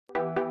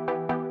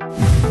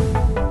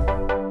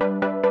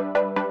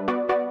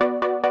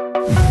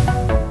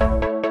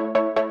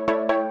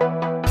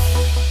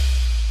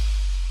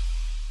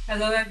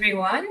Hello,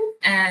 everyone,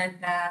 and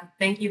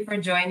thank you for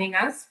joining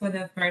us for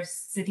the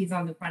first Cities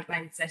on the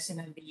Frontline session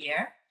of the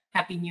year.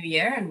 Happy New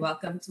Year and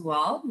welcome to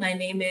all. My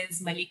name is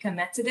Malika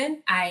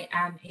Metadin. I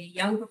am a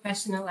young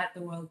professional at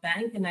the World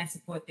Bank and I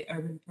support the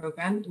urban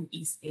program in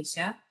East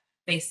Asia,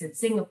 based in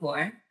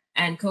Singapore.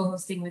 And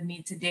co-hosting with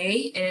me today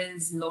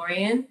is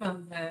Laurian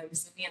from the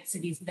Resilient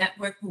Cities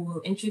Network, who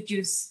will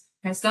introduce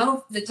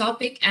herself, the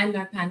topic, and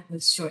our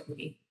panelists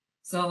shortly.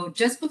 So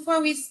just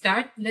before we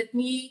start, let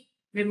me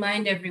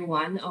remind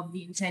everyone of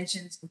the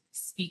intentions of the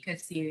speaker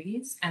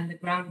series and the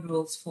ground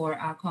rules for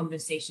our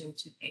conversation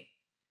today.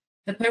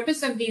 The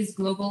purpose of these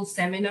global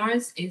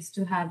seminars is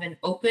to have an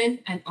open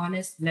and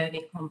honest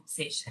learning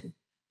conversation.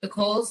 The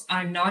calls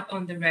are not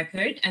on the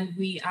record, and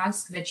we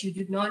ask that you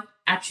do not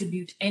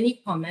attribute any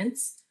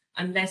comments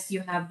unless you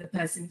have the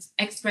person's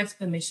express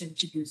permission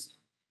to do so.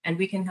 And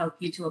we can help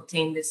you to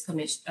obtain this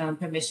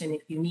permission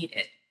if you need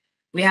it.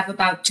 We have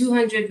about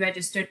 200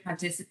 registered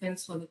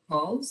participants for the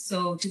call.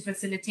 So to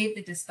facilitate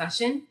the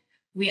discussion,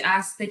 we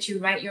ask that you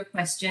write your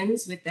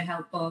questions with the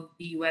help of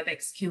the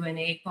WebEx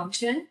Q&A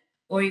function,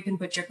 or you can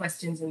put your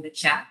questions in the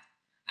chat.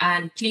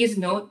 And please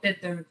note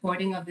that the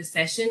recording of the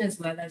session, as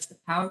well as the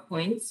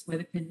PowerPoints for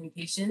the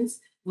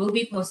presentations, will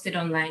be posted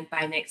online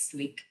by next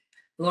week.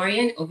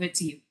 Laurian, over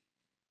to you.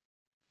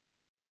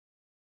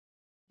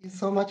 Thank you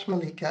so much,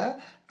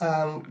 Malika.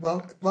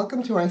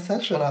 Welcome to our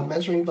session on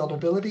measuring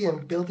vulnerability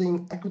and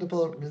building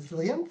equitable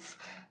resilience.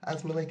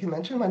 As Malika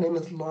mentioned, my name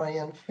is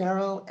Laurian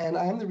Farrell, and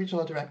I am the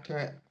Regional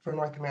Director for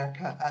North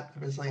America at the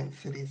Resilient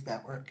Cities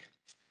Network.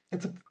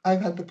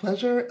 I've had the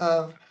pleasure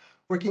of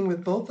working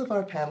with both of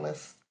our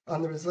panelists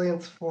on the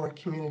Resilience for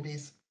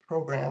Communities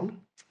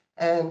program.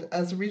 And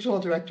as a Regional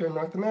Director in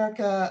North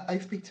America, I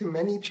speak to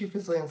many Chief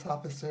Resilience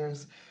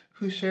Officers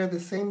who share the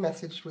same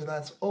message with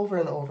us over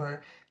and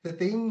over, that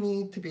they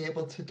need to be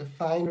able to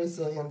define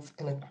resilience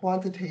in a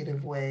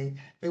quantitative way.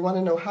 They want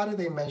to know, how do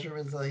they measure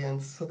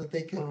resilience so that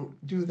they can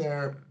do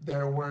their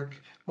work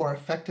more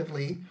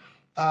effectively.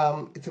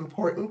 It's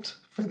important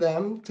for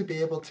them to be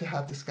able to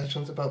have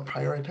discussions about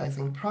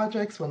prioritizing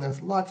projects when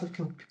there's lots of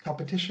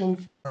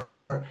competition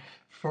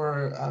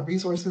for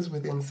resources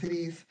within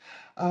cities.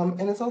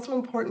 And it's also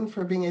important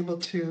for being able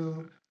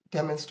to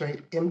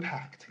demonstrate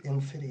impact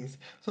in cities.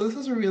 So this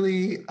is a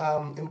really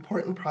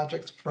important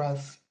project for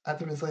us at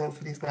the Resilient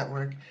Cities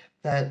Network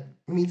that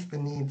meets the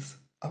needs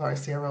of our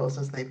CROs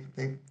as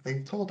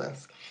they've told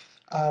us.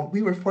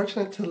 We were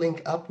fortunate to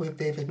link up with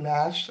David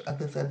Nash at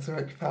the Z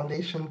Zurich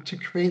Foundation to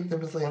create the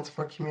Resilience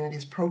for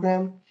Communities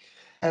program.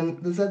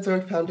 And the Z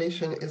Zurich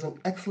Foundation is an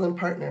excellent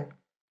partner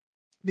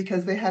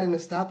because they had an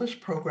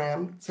established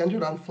program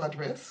centered on flood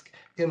risk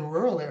in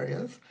rural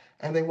areas,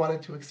 and they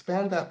wanted to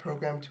expand that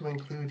program to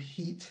include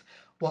heat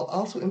while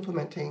also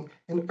implementing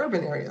in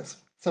urban areas,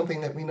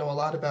 something that we know a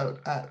lot about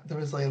at the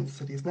Resilient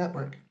Cities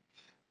Network.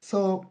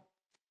 So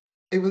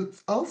it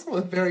was also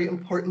a very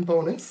important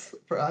bonus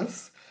for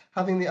us,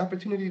 having the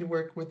opportunity to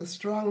work with a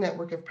strong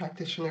network of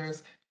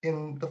practitioners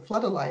in the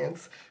Flood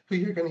Alliance, who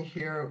you're going to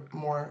hear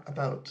more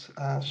about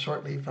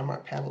shortly from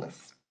our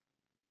panelists.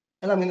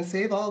 And I'm going to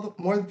save all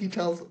the more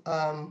details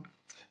for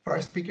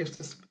our speakers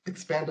to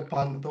expand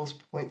upon those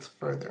points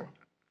further.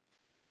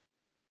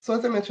 So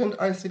as I mentioned,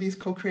 our cities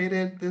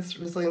co-created this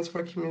Resilience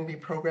for Community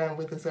program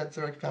with the Z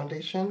Zurich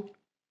Foundation.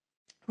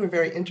 We're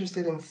very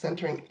interested in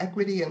centering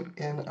equity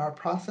in our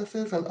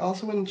processes and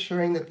also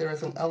ensuring that there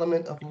is an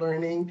element of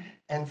learning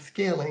and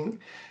scaling,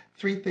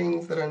 three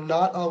things that are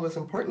not always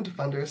important to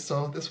funders,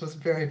 so this was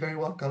very, very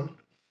welcome.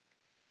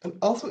 And they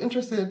were also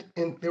interested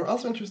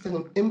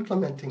in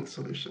implementing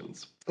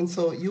solutions. And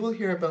so you will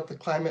hear about the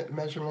Climate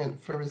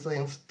Measurement for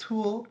Resilience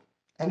tool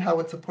and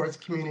how it supports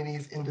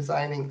communities in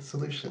designing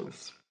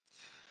solutions.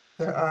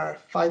 There are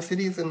 5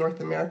 cities in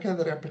North America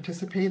that are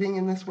participating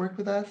in this work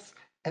with us.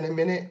 In a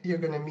minute, you're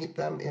going to meet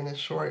them in a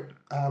short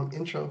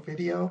intro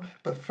video.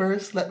 But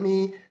first, let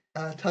me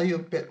tell you a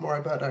bit more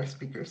about our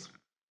speakers.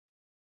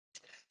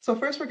 So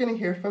first, we're going to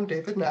hear from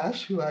David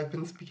Nash, who I've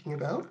been speaking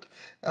about.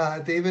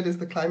 David is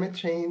the Climate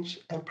Change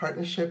and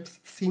Partnerships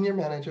Senior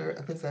Manager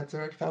at the Z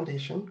Zurich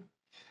Foundation.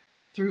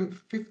 Through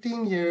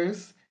 15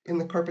 years in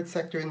the corporate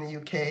sector in the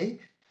UK,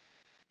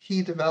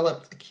 he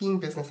developed a keen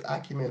business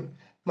acumen.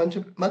 Much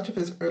of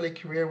his early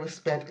career was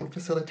spent in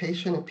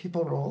facilitation and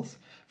people roles,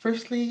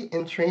 firstly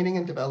in training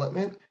and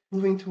development,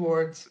 moving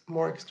towards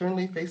more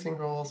externally facing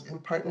roles in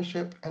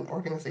partnership and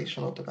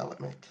organizational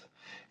development.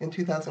 In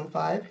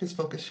 2005, his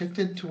focus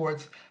shifted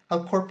towards how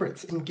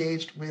corporates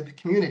engaged with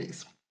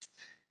communities.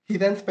 He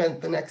then spent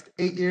the next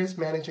 8 years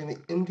managing the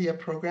India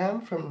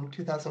program from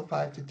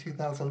 2005 to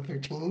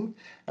 2013,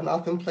 and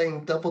often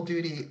playing double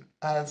duty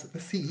as the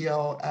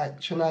CEO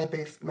at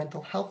Chennai-based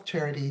mental health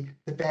charity,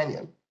 the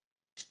Banyan.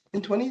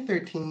 In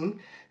 2013,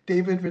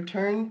 David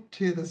returned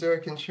to the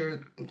Zurich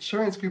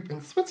Insurance Group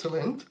in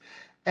Switzerland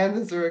and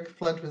the Zurich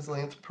Flood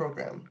Resilience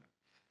Program.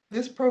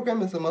 This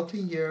program is a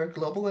multi-year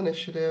global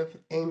initiative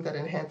aimed at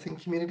enhancing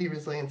community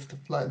resilience to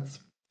floods.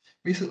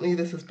 Recently,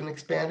 this has been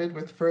expanded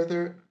with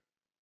further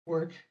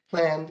work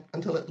planned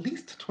until at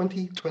least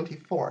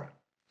 2024,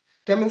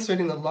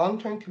 demonstrating the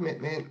long-term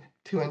commitment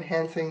to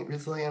enhancing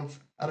resilience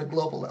at a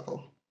global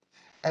level.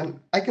 And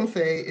I can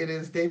say it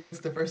is David's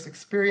diverse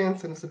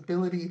experience and his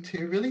ability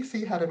to really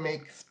see how to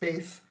make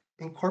space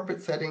in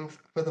corporate settings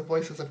for the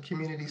voices of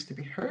communities to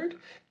be heard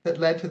that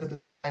led to the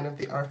design of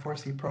the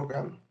R4C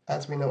program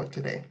as we know it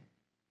today.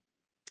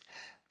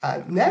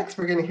 Next,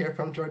 we're going to hear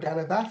from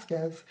Jordana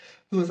Vasquez,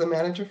 who is a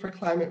manager for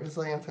climate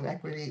resilience and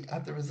equity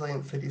at the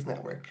Resilient Cities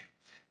Network.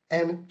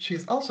 And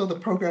she's also the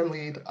program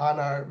lead on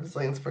our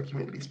Resilience for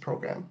Communities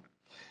program.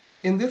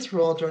 In this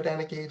role,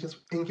 Jordana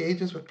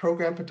engages with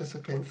program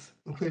participants,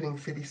 including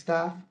city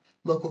staff,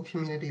 local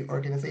community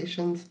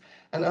organizations,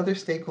 and other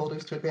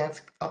stakeholders to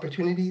advance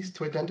opportunities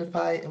to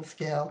identify and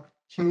scale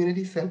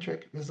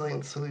community-centric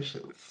resilience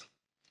solutions.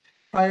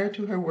 Prior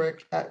to her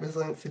work at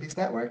Resilient Cities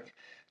Network,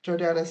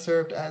 Jordana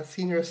served as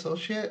senior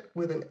associate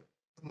with a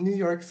New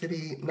York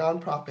City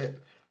nonprofit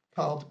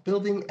called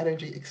Building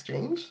Energy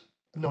Exchange,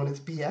 known as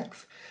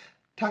BX,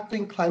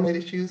 tackling climate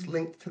issues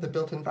linked to the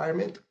built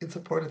environment in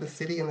support of the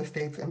city and the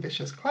state's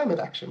ambitious climate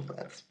action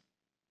plans.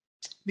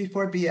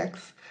 Before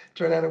BX,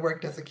 Jordana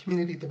worked as a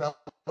community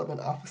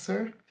development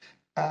officer,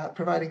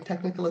 providing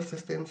technical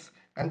assistance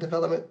and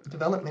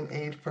development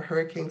aid for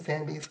Hurricane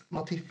Sandy's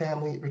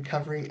multifamily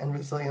recovery and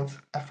resilience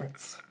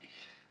efforts.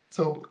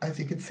 So as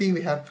you can see,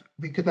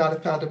 we could not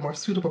have found a more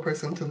suitable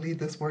person to lead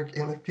this work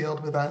in the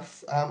field with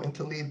us and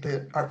to lead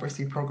the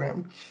R4C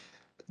program.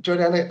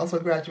 Jordana also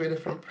graduated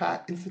from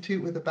Pratt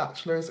Institute with a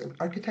bachelor's in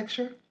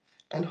architecture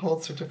and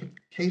holds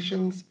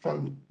certifications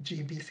from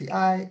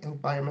GBCI,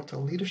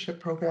 Environmental Leadership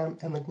Program,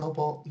 and the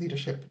Global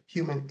Leadership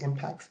Human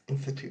Impacts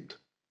Institute.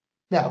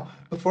 Now,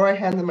 before I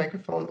hand the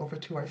microphone over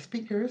to our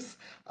speakers,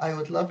 I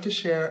would love to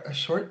share a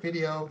short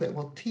video that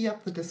will tee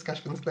up the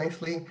discussions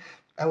nicely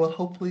and will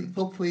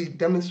hopefully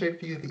demonstrate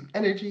for you the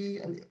energy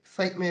and the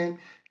excitement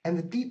and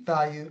the deep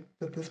value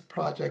that this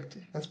project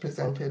has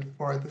presented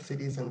for the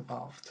cities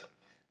involved.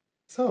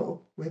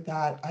 So with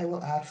that, I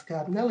will ask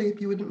Nelly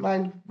if you wouldn't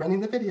mind running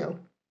the video.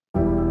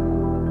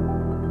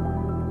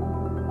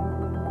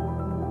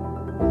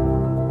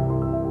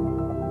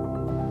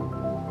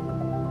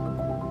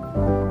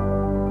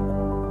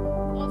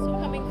 Also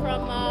coming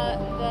from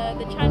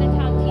the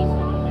Chinatown Tea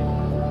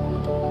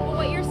Salon. But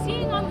what you're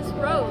seeing on this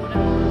road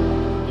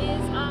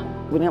is...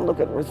 We didn't look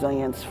at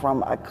resilience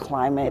from a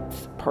climate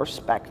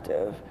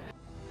perspective.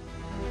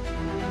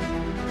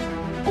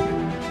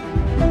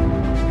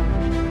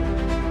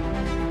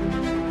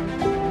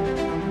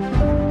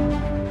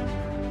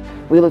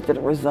 We looked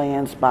at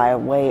resilience by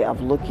way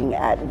of looking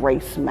at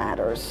race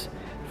matters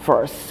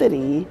for a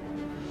city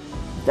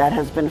that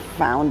has been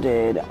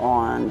founded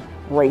on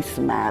race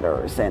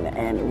matters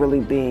and really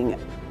being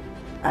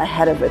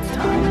ahead of its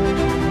time.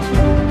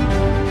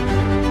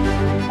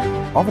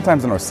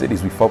 Oftentimes in our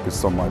cities, we focus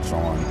so much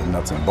on the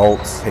nuts and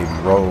bolts,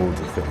 paving roads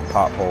or filling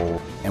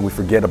potholes, and we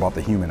forget about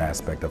the human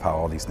aspect of how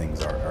all these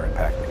things are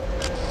impacting.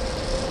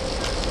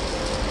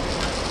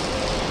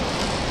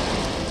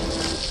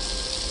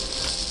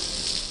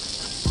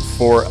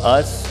 For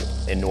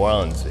us in New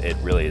Orleans, it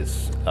really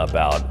is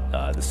about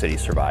the city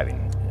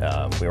surviving.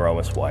 We were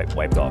almost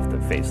wiped off the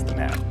face of the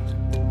map.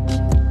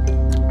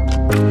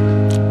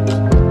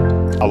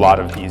 A lot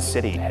of these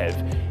cities have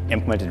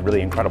implemented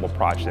really incredible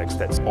projects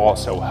that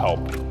also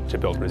help to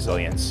build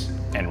resilience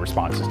and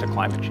responses to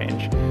climate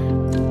change.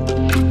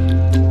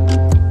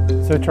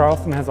 So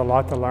Charleston has a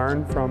lot to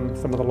learn from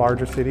some of the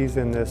larger cities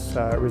in this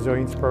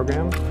resilience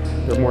program.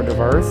 They're more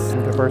diverse,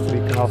 and diversity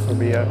can also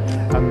be a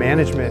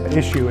management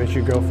issue as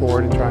you go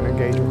forward and trying to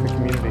engage with the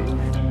community.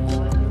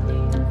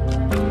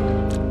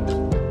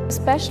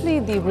 Especially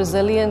the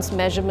resilience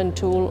measurement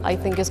tool, I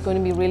think, is going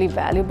to be really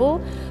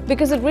valuable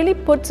because it really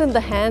puts in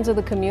the hands of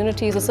the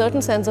communities a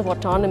certain sense of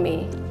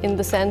autonomy in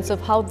the sense of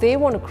how they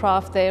want to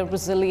craft their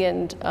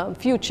resilient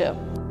future.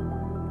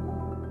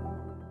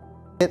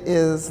 It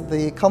is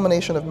the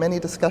culmination of many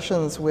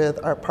discussions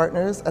with our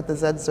partners at the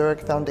Z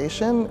Zurich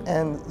Foundation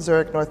and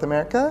Zurich North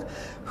America,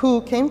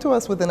 who came to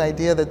us with an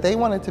idea that they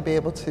wanted to be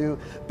able to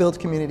build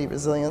community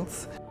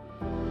resilience.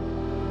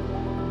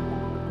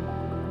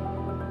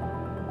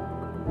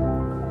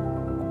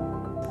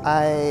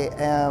 I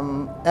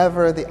am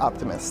ever the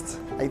optimist.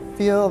 I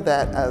feel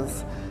that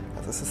as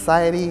a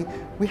society,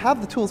 we have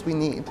the tools we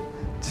need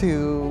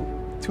to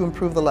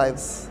improve the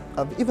lives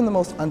of even the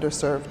most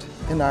underserved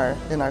in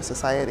our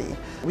society.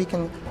 We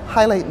can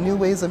highlight new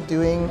ways of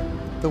doing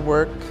the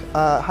work,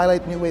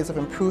 highlight new ways of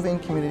improving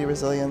community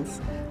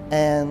resilience,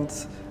 and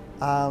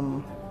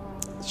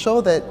show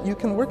that you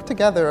can work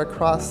together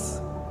across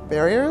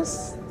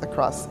barriers,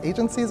 across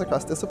agencies,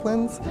 across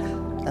disciplines,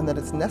 and that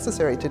it's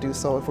necessary to do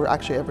so if we're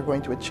actually ever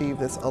going to achieve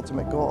this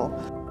ultimate goal.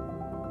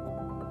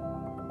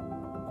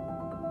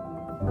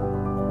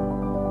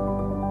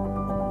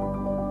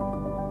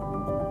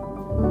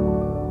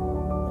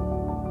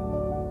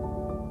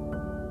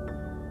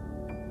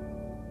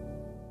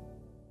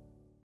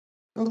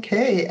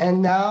 Okay,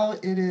 and now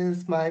it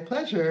is my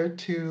pleasure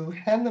to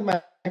hand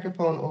the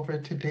microphone over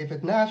to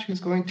David Nash, who's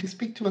going to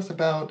speak to us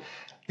about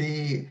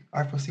the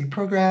R4C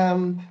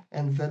program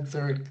and Z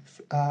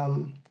Zurich's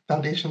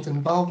Foundation's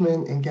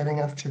involvement in getting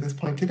us to this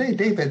point today.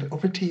 David,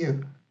 over to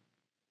you.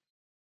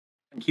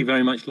 Thank you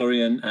very much,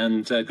 Laurian,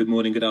 and good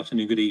morning, good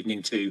afternoon, good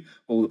evening to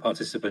all the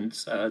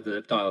participants that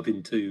have dialed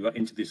into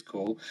this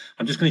call.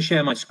 I'm just going to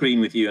share my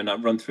screen with you, and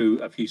I'll run through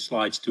a few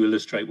slides to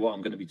illustrate what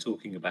I'm going to be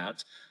talking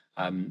about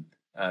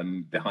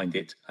behind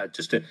it,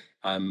 just to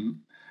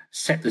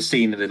set the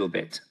scene a little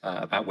bit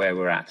about where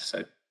we're at.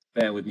 So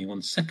bear with me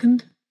 1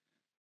 second,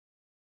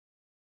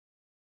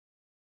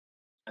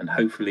 and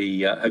hopefully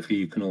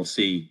you can all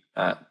see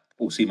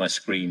my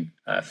screen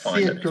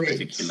fine at this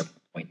particular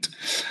point.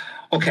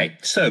 Okay,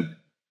 so.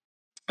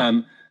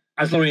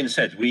 As Laurian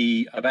said,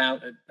 we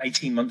about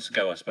 18 months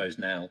ago, I suppose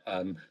now,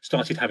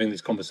 started having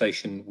this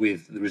conversation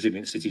with the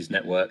Resilient Cities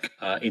Network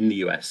in the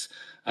US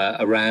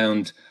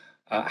around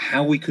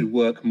how we could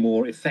work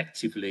more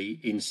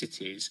effectively in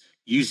cities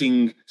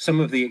using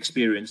some of the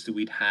experience that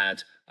we'd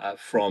had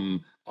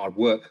from our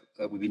work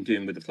that we've been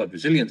doing with the Flood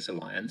Resilience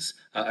Alliance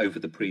over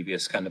the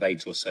previous kind of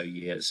 8 or so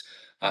years.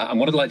 And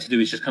what I'd like to do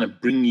is just kind of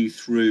bring you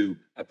through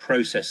a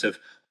process of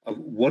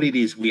what it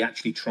is we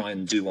actually try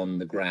and do on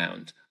the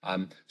ground,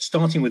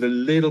 starting with a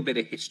little bit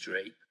of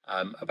history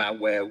about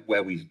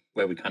where we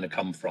kind of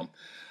come from.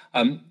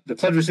 The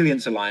Flood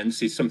Resilience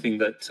Alliance is something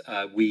that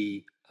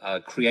we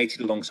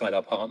created alongside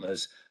our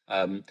partners,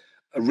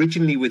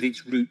 originally with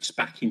its roots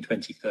back in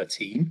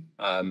 2013,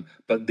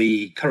 but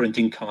the current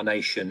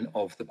incarnation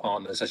of the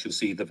partners, as you'll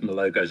see from the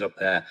logos up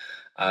there,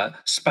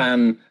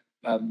 span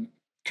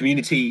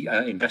community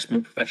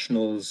investment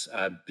professionals,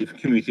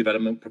 community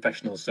development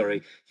professionals,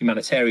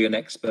 humanitarian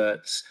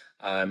experts,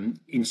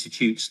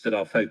 institutes that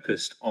are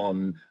focused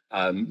on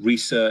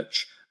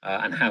research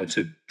and how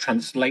to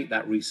translate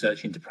that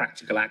research into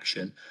practical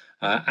action,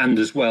 and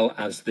as well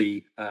as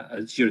the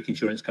Zurich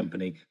Insurance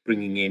Company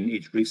bringing in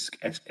its risk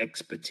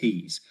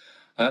expertise.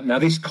 Now,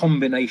 this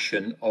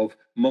combination of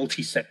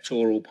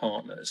multi-sectoral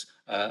partners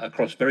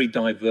across very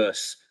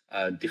diverse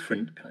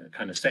different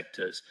kind of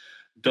sectors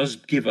does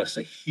give us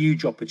a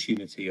huge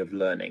opportunity of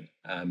learning,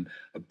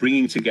 of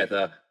bringing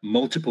together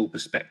multiple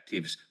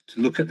perspectives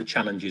to look at the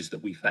challenges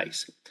that we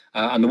face.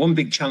 And the one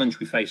big challenge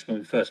we faced when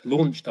we first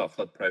launched our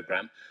flood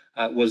program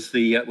was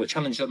the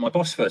challenge that my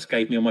boss first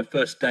gave me on my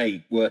first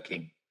day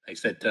working. They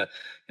said,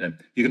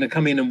 you're going to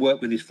come in and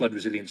work with this flood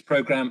resilience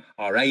program.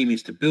 Our aim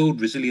is to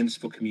build resilience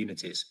for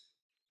communities.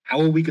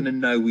 How are we going to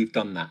know we've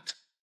done that?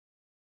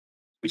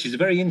 Which is a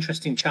very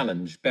interesting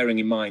challenge, bearing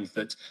in mind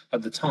that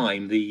at the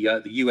time the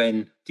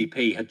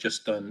UNDP had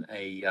just done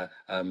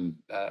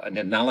an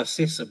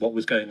analysis of what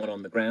was going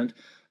on the ground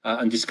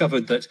and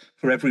discovered that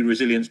for every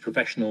resilience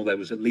professional there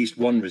was at least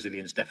one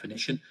resilience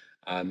definition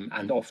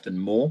and often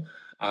more,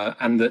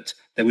 and that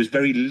there was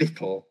very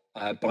little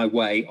by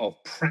way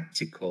of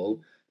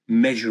practical,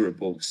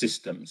 measurable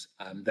systems.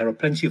 There are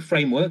plenty of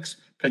frameworks,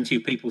 plenty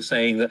of people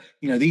saying that,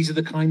 these are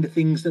the kind of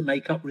things that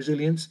make up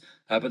resilience,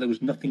 but there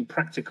was nothing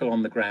practical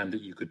on the ground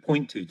that you could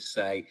point to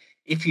say,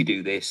 if you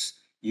do this,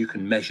 you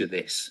can measure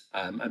this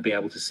and be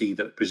able to see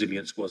that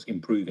resilience was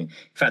improving.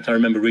 In fact, I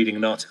remember reading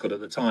an article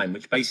at the time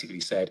which basically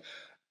said,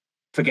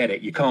 forget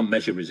it, you can't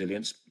measure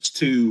resilience. It's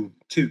too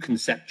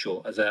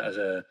conceptual as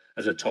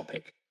a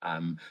topic.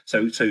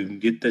 So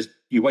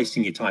you're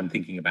wasting your time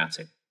thinking about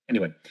it.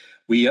 Anyway,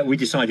 we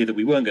decided that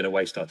we weren't going to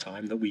waste our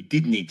time, that we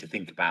did need to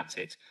think about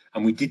it,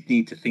 and we did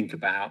need to think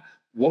about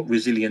what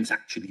resilience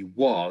actually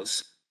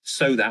was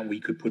so that we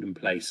could put in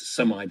place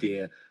some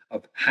idea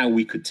of how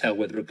we could tell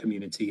whether a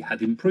community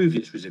had improved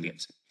its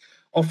resilience.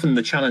 Often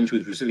the challenge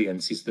with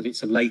resilience is that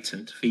it's a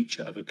latent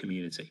feature of a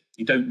community.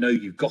 You don't know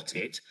you've got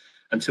it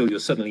until you're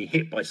suddenly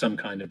hit by some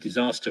kind of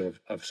disaster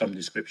of some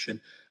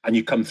description, and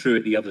you come through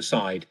it the other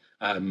side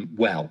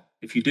well.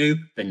 If you do,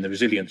 then the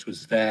resilience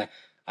was there.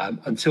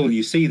 Until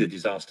you see the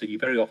disaster, you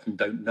very often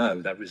don't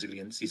know that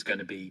resilience is going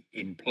to be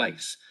in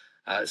place.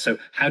 So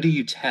how do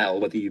you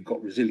tell whether you've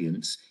got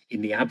resilience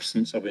in the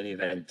absence of an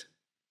event?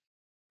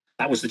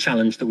 That was the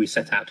challenge that we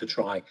set out to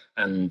try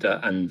and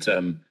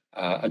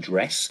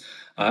address.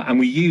 And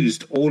we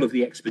used all of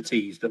the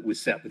expertise that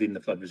was set within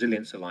the Flood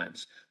Resilience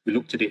Alliance. We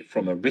looked at it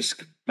from a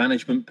risk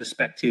management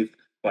perspective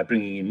by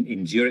bringing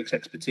in Zurich's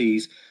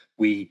expertise.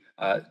 We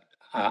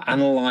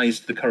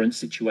analysed the current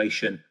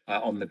situation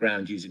on the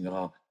ground using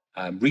our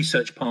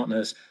research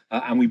partners,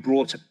 and we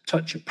brought a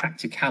touch of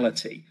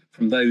practicality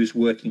from those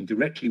working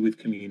directly with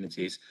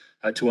communities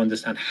to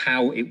understand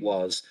how it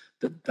was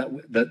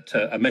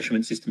that a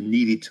measurement system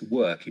needed to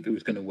work if it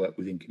was going to work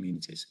within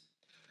communities.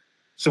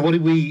 So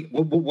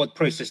what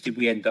process did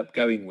we end up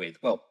going with?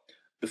 Well,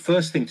 the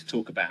first thing to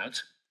talk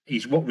about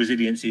is what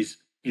resilience is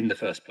in the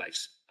first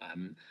place.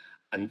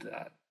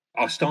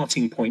 Our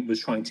starting point was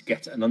trying to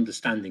get an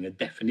understanding, a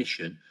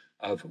definition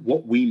of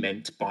what we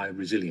meant by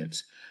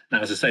resilience. Now,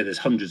 as I say, there's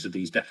hundreds of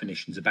these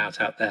definitions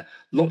out there.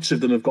 Lots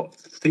of them have got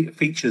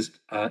features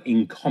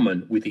in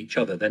common with each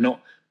other. They're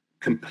not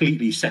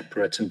completely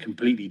separate and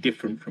completely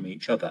different from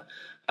each other.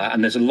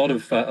 And there's a lot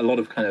of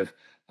kind of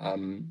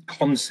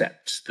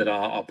concepts that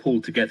are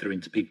pulled together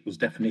into people's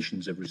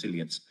definitions of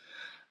resilience.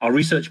 Our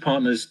research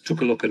partners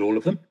took a look at all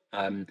of them,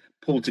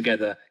 pulled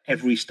together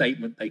every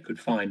statement they could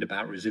find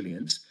about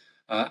resilience,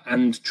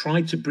 and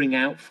tried to bring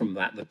out from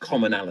that the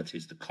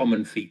commonalities, the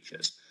common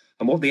features.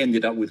 And what they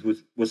ended up with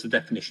was the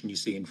definition you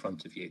see in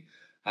front of you.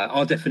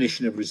 Our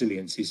definition of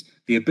resilience is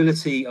the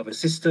ability of a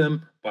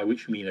system, by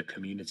which we mean a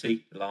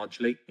community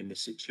largely in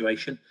this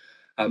situation,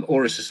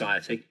 or a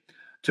society,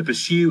 to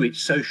pursue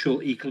its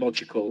social,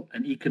 ecological,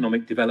 and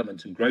economic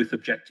development and growth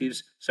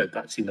objectives. So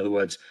that's, in other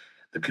words,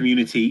 the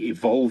community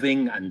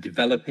evolving and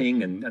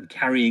developing and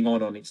carrying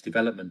on its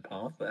development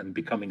path and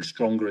becoming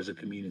stronger as a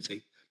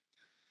community,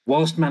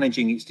 whilst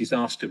managing its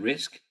disaster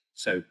risk.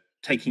 So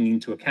taking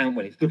into account,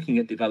 when it's looking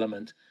at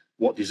development,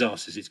 what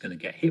disasters it's going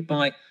to get hit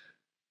by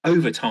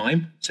over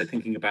time. So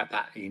thinking about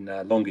that in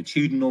a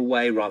longitudinal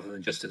way rather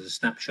than just as a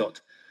snapshot,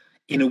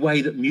 in a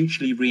way that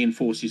mutually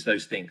reinforces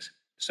those things.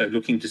 So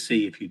looking to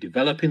see if you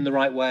develop in the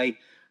right way,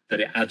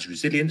 that it adds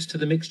resilience to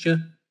the mixture,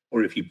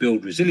 or if you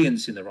build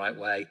resilience in the right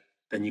way,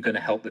 then you're going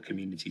to help the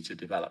community to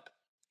develop.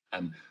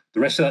 The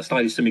rest of that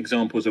slide is some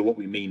examples of what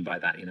we mean by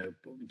that, in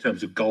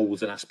terms of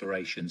goals and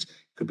aspirations. It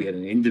could be at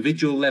an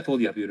individual level,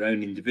 you have your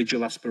own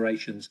individual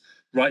aspirations,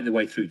 right the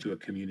way through to a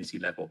community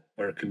level,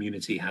 where a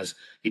community has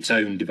its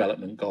own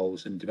development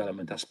goals and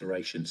development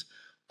aspirations.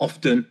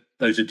 Often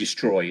those are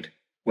destroyed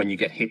when you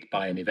get hit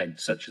by an event,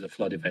 such as a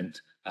flood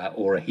event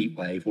or a heat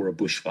wave or a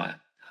bushfire.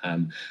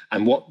 And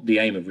what the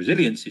aim of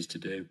resilience is to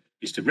do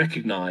is to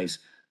recognize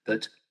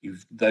that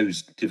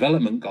those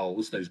development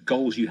goals, those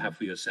goals you have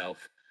for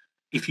yourself,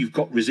 if you've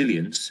got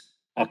resilience,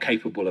 are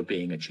capable of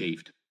being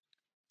achieved.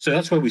 So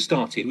that's where we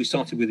started. We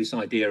started with this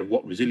idea of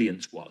what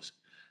resilience was.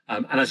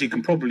 And as you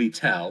can probably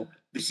tell,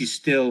 this is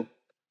still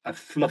a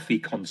fluffy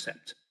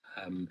concept.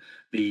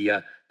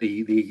 The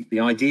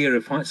idea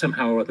of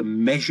somehow or other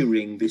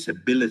measuring this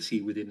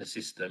ability within a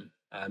system,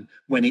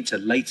 when it's a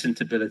latent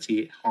ability,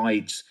 it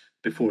hides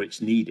before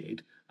it's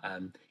needed,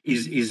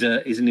 is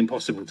an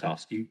impossible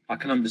task. I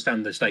can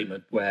understand the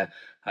statement where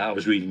I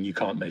was reading, you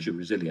can't measure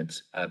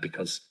resilience,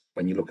 because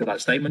when you look at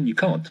that statement, you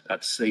can't.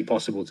 That's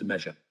impossible to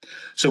measure.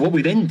 So what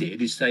we then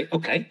did is say,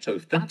 okay, so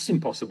if that's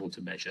impossible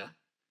to measure,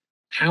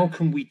 how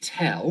can we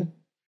tell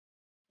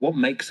what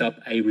makes up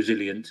a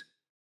resilient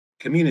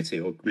community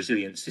or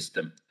resilient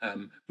system?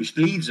 Which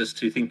leads us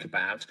to think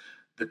about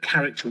the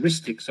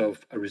characteristics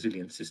of a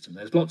resilient system.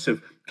 There's lots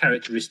of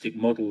characteristic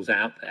models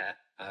out there.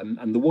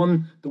 And the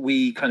one that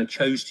we kind of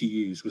chose to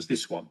use was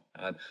this one,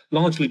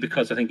 largely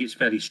because I think it's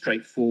fairly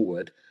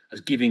straightforward as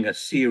giving a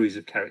series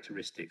of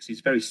characteristics. It's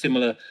very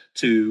similar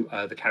to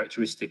the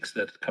characteristics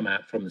that come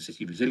out from the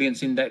City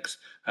Resilience Index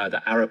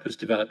that Arup has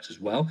developed as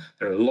well.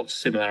 There are lots of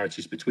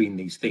similarities between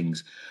these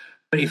things.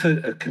 But if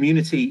a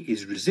community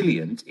is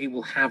resilient, it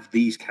will have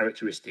these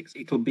characteristics.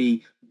 It'll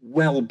be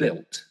well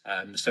built,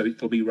 so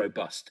it'll be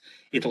robust.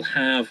 It'll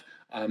have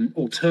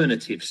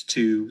alternatives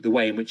to the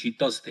way in which it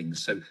does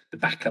things, so the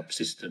backup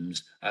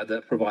systems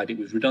that provide it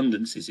with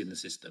redundancies in the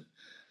system.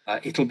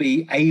 It'll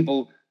be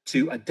able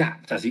to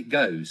adapt as it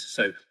goes,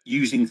 so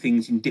using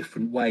things in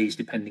different ways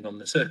depending on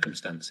the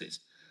circumstances.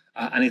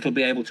 And it'll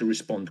be able to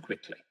respond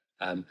quickly.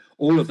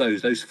 All of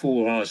those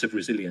 4 R's of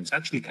resilience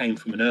actually came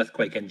from an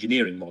earthquake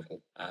engineering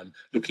model,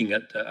 looking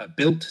at a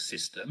built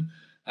system.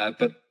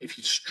 But if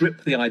you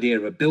strip the idea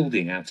of a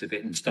building out of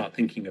it and start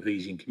thinking of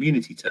these in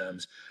community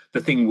terms, the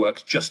thing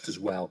works just as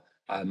well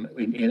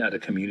at a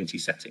community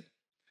setting.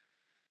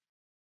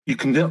 You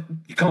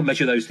can't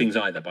measure those things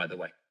either, by the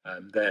way.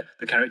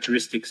 The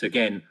characteristics,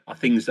 again, are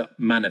things that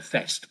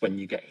manifest when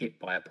you get hit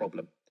by a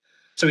problem.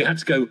 So we had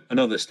to go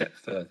another step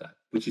further,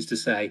 which is to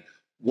say,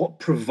 what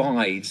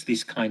provides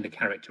this kind of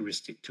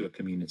characteristic to a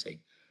community?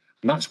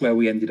 And that's where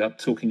we ended up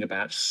talking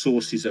about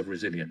sources of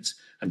resilience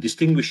and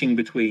distinguishing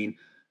between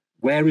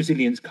where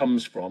resilience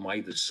comes from,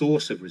 i.e. the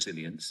source of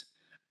resilience,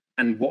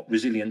 and what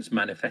resilience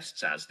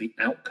manifests as, the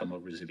outcome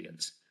of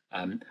resilience.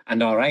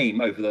 And our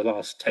aim over the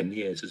last 10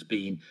 years has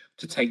been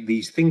to take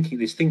this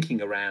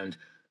thinking around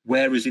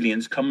where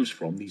resilience comes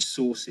from, these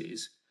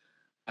sources,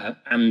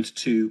 and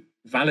to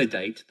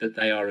validate that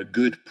they are a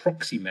good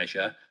proxy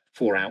measure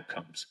for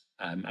outcomes.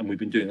 And we've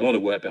been doing a lot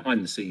of work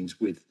behind the scenes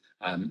with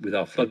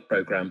our flood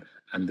program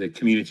and the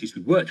communities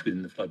we've worked with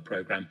in the flood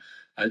program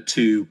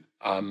to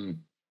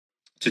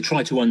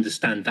try to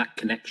understand that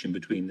connection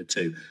between the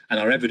two. And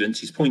our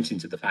evidence is pointing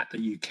to the fact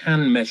that you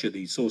can measure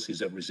these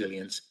sources of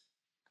resilience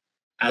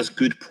as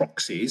good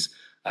proxies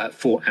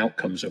for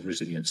outcomes of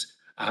resilience.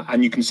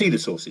 And you can see the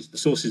sources. The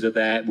sources are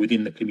there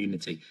within the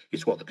community.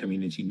 It's what the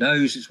community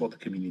knows, it's what the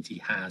community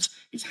has,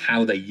 it's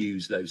how they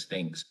use those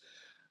things.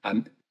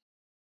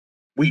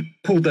 We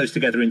pulled those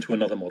together into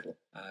another model.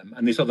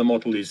 And this other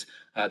model is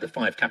the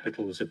 5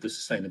 capitals of the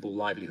Sustainable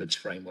Livelihoods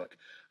Framework.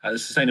 The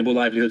Sustainable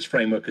Livelihoods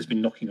Framework has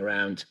been knocking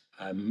around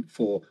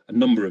for a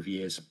number of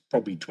years,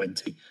 probably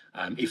 20,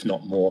 if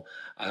not more.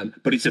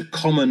 But it's a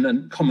common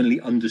and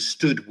commonly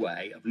understood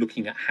way of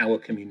looking at how a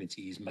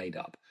community is made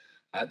up.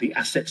 The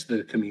assets that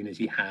a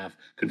community have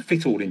can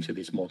fit all into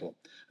this model.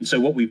 And so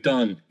what we've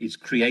done is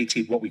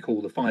created what we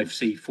call the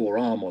 5C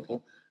 4R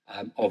model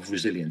of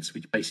resilience,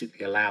 which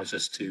basically allows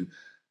us to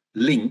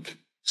link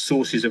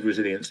sources of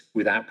resilience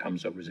with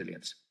outcomes of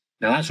resilience.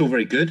 Now that's all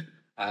very good,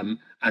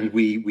 and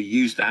we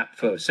used that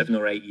for 7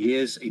 or 8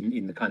 years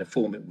in the kind of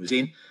form it was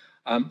in,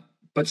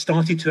 but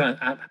started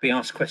to be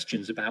asked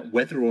questions about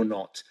whether or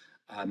not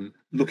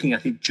looking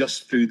at it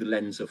just through the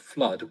lens of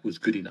flood was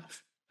good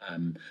enough.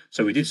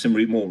 So we did some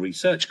more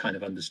research, kind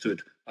of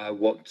understood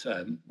what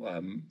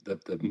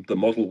the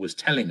model was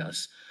telling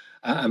us,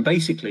 and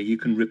basically you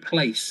can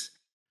replace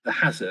the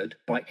hazard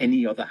by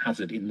any other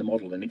hazard in the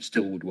model and it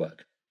still would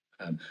work.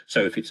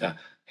 So if it's a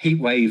heat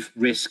wave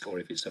risk or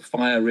if it's a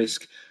fire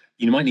risk,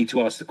 you might need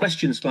to ask the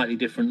question slightly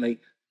differently,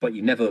 but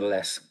you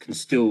nevertheless can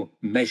still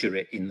measure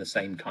it in the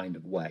same kind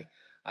of way.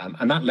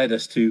 And that led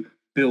us to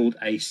build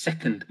a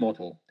second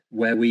model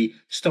where we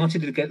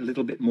started to get a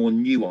little bit more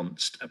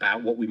nuanced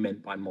about what we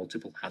meant by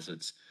multiple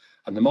hazards.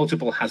 And the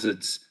multiple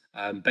hazards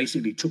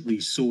basically took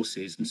these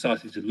sources and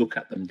started to look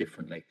at them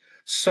differently.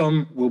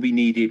 Some will be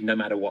needed no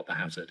matter what the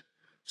hazard.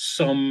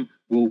 Some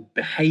will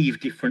behave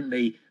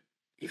differently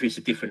if it's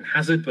a different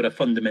hazard, but are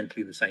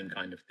fundamentally the same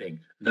kind of thing.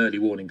 An early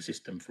warning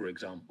system, for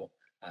example,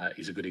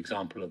 is a good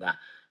example of that.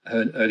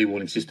 An early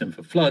warning system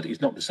for flood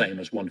is not the same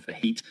as one for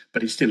heat,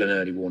 but it's still an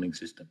early warning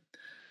system.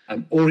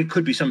 Or it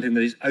could be something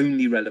that is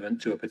only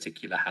relevant to a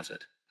particular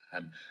hazard.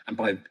 And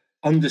by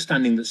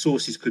understanding that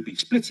sources could be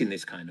split in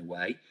this kind of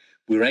way,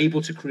 we're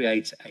able to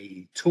create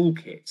a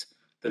toolkit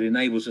that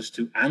enables us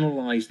to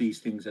analyze these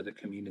things at a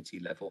community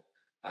level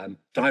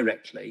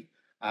directly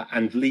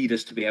and lead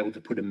us to be able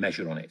to put a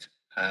measure on it.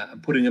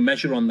 And putting a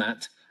measure on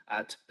that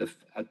at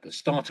the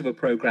start of a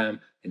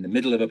program, in the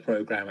middle of a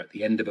program, at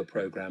the end of a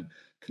program,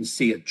 can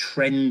see a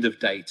trend of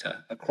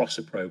data across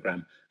a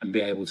program and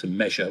be able to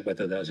measure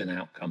whether there's an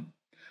outcome.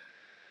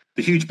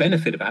 The huge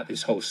benefit about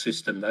this whole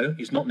system, though,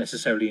 is not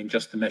necessarily in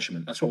just the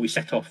measurement. That's what we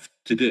set off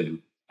to do.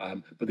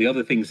 But the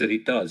other things that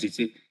it does is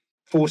it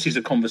forces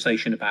a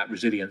conversation about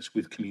resilience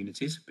with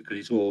communities, because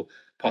it's all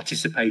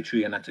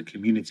participatory and at a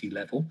community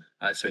level.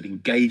 So it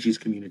engages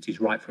communities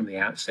right from the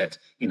outset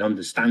in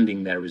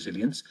understanding their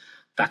resilience.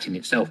 That in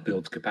itself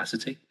builds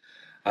capacity.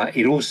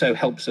 It also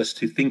helps us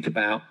to think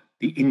about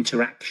the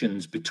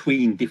interactions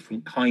between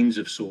different kinds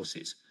of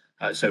sources.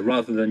 So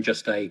rather than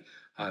just an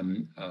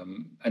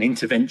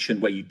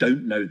intervention where you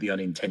don't know the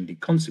unintended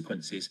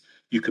consequences,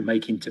 you can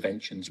make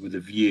interventions with a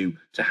view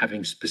to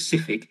having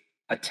specific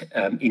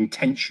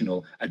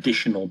intentional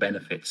additional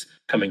benefits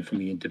coming from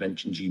the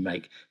interventions you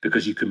make,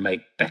 because you can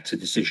make better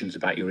decisions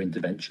about your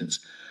interventions.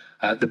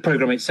 The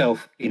program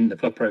itself in the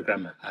flood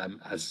program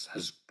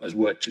has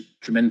worked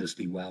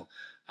tremendously well,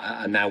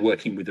 and now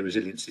working with the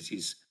Resilient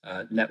Cities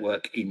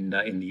network in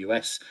the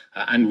US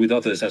and with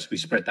others as we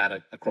spread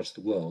that across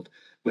the world.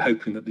 We're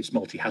hoping that this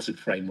multi-hazard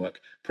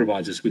framework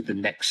provides us with the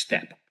next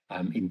step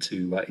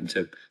into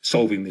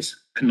solving this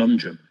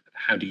conundrum.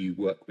 How do you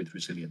work with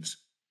resilience?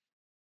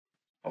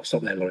 I'll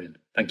stop there, Laurian.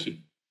 Thank you.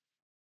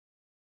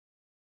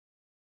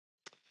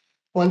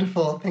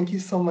 Wonderful. Thank you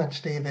so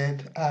much,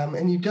 David.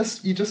 And you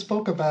just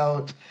spoke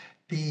about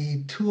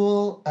the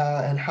tool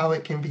and how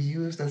it can be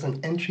used as an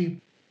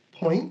entry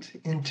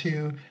point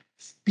into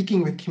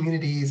speaking with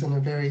communities in a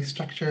very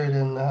structured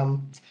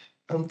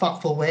and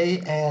thoughtful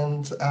way.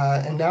 And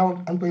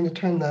now I'm going to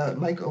turn the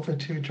mic over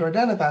to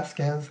Jordana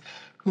Vasquez,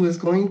 who is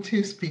going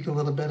to speak a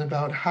little bit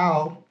about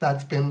how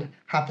that's been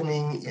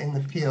happening in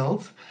the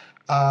field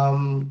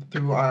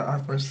through our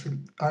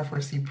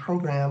R4C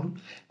program.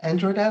 And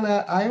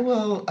Jordana, I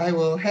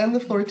will hand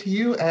the floor to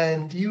you,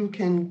 and you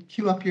can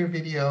cue up your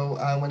video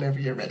whenever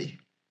you're ready.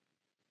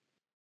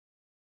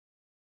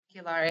 Thank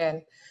you,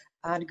 Laurian.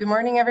 Good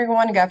morning,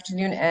 everyone. Good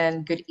afternoon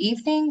and good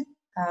evening.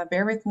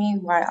 Bear with me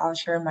while I'll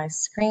share my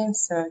screen,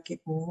 so give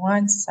me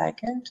 1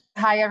 second.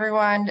 Hi,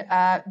 everyone.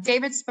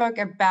 David spoke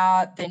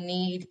about the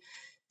need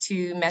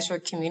to measure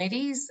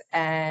communities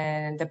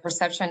and the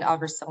perception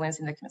of resilience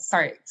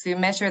to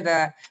measure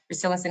the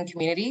resilience in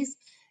communities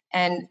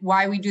and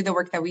why we do the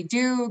work that we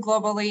do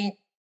globally,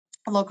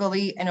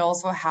 locally, and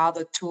also how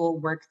the tool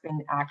works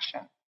in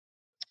action.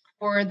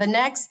 For the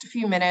next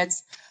few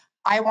minutes,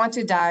 I want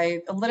to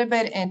dive a little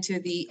bit into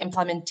the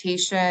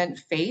implementation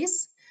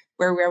phase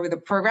where we are with the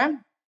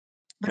program,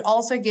 but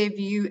also give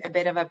you a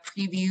bit of a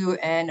preview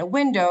and a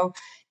window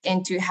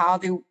into how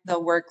the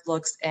work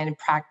looks in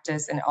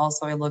practice and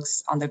also it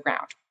looks on the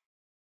ground.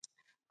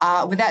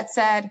 With that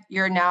said,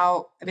 you're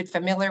now a bit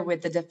familiar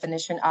with the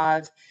definition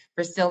of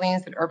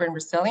resilience and urban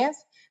resilience.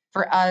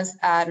 For us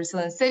at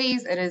Resilient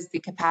Cities, it is the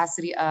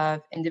capacity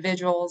of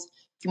individuals,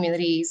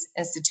 communities,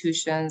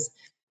 institutions,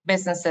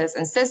 businesses,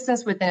 and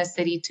systems within a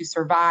city to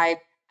survive,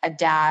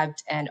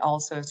 adapt, and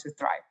also to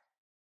thrive.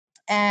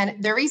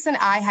 And the reason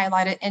I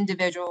highlighted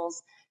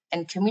individuals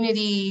and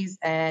communities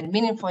and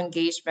meaningful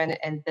engagement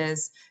in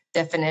this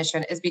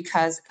definition is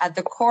because at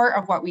the core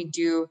of what we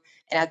do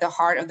and at the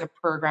heart of the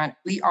program,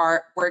 we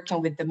are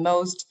working with the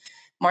most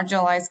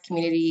marginalized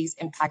communities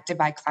impacted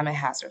by climate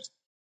hazards,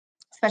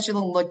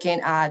 especially looking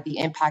at the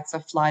impacts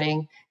of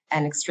flooding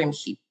and extreme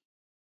heat.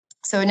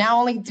 So not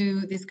only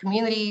do these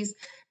communities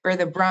bear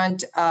the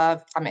brunt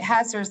of climate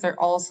hazards, they're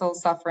also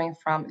suffering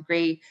from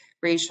great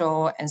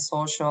racial and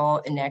social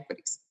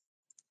inequities.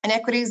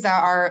 Inequities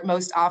that are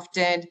most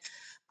often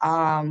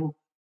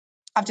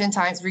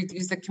oftentimes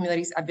reduce the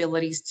community's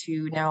abilities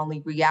to not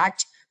only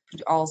react,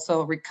 but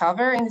also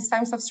recover in these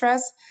times of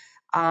stress.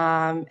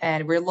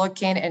 And we're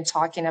looking and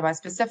talking about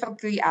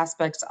specifically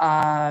aspects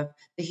of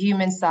the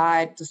human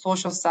side, the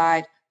social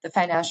side, the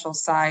financial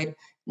side,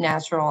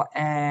 natural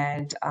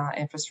and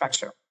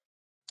infrastructure.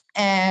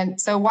 And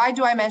so why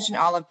do I mention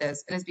all of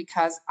this? It is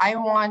because I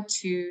want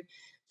to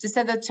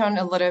set the tone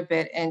a little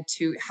bit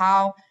into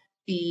how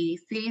the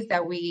cities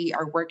that we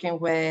are working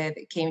with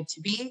came to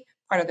be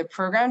part of the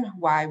program,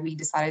 why we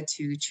decided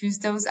to choose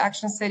those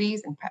action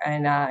cities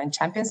and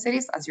champion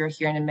cities, as you'll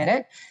hear in a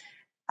minute.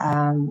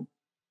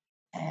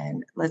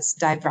 And let's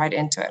dive right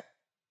into it.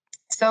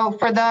 So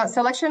for the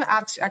selection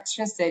of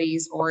action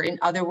cities, or in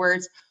other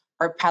words,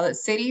 our pilot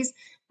cities,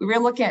 we were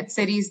looking at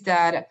cities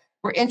that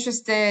were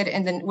interested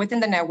in within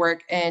the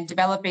network in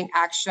developing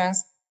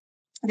actions,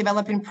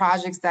 developing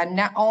projects that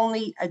not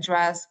only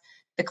address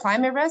the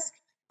climate risk,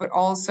 but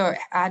also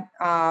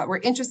we're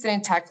interested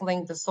in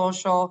tackling the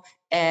social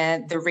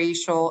and the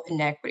racial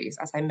inequities,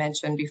 as I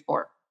mentioned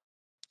before,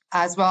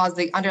 as well as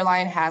the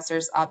underlying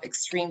hazards of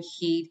extreme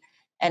heat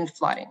and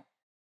flooding.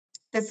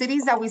 The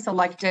cities that we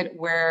selected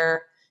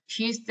were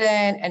Houston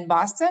and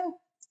Boston,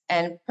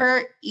 and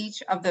per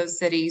each of those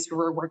cities, we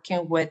were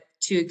working with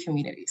 2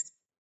 communities.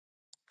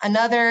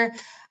 Another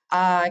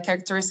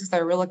characteristics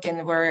that we're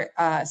looking were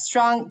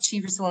strong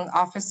chief resilient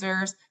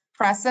officers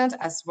present,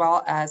 as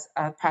well as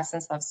a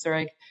presence of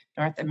Zurich,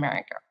 North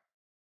America.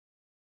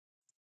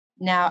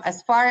 Now,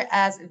 as far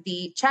as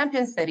the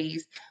champion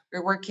cities,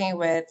 we're working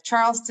with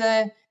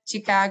Charleston,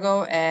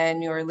 Chicago, and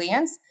New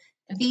Orleans.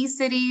 These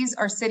cities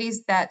are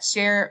cities that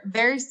share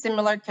very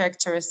similar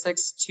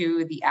characteristics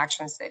to the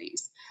action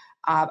cities,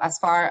 as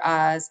far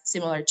as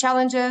similar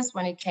challenges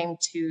when it came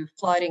to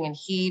flooding and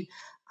heat,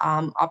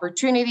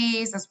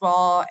 opportunities as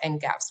well,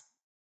 and gaps.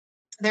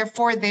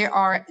 Therefore, they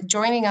are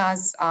joining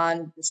us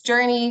on this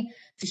journey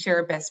to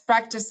share best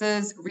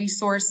practices,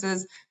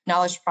 resources,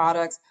 knowledge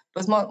products,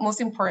 but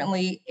most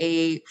importantly,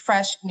 a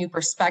fresh new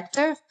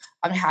perspective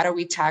on how do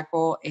we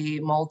tackle a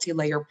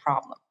multi-layer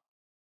problem,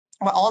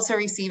 while also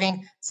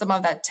receiving some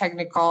of that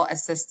technical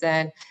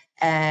assistance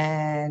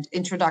and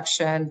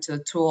introduction to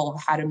the tool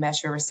of how to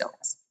measure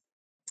resilience.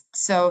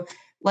 So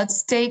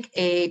let's take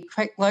a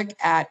quick look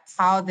at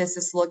how this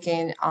is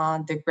looking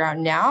on the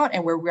ground now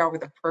and where we are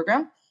with the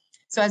program.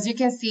 So as you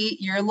can see,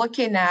 you're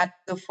looking at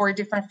the 4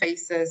 different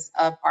phases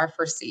of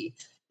R4C.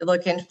 You're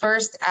looking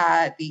first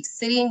at the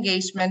city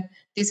engagement.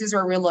 This is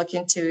where we're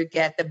looking to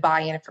get the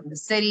buy-in from the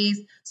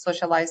cities,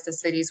 socialize the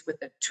cities with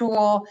the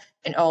tool,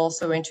 and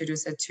also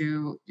introduce it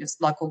to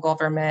just local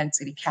government,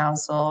 city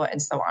council,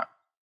 and so on.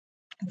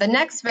 The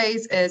next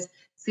phase is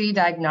city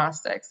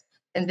diagnostics.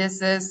 And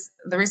this is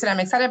the reason I'm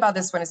excited about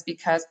this one is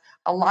because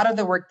a lot of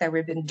the work that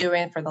we've been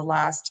doing for the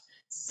last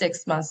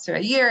 6 months to a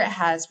year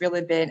has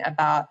really been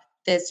about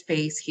this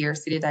phase here,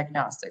 city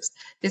diagnostics.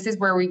 This is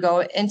where we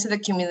go into the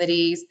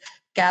communities,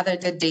 gather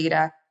the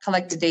data,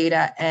 collect the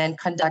data, and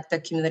conduct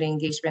the community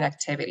engagement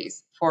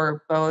activities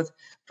for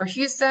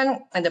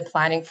Houston and the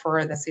planning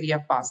for the city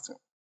of Boston.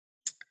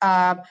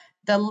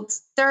 The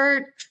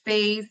third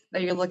phase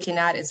that you're looking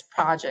at is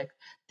project.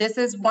 This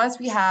is once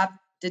we have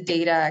the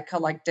data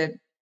collected,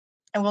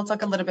 and we'll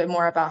talk a little bit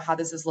more about how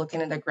this is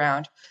looking in the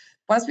ground.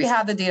 Once we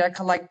have the data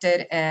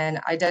collected and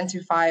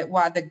identify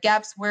what the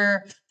gaps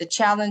were, the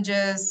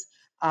challenges,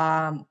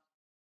 the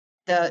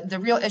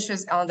real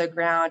issues on the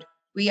ground,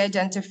 we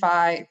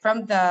identify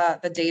from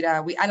the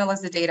data, we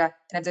analyze the data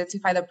and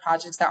identify the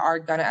projects that are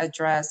going to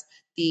address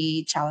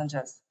the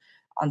challenges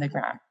on the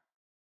ground.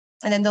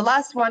 And then the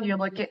last one you're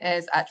looking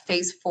is at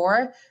phase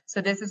 4.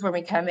 So this is where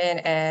we come in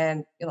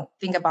and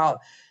think about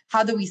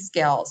how do we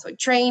scale? So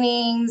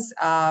trainings,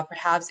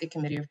 perhaps a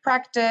committee of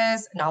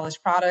practice,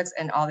 knowledge products,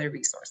 and other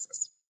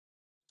resources.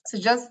 So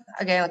just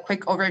again, a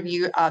quick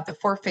overview of the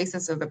 4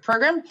 phases of the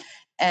program.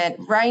 And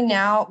right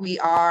now we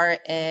are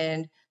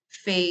in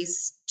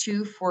phase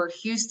 2 for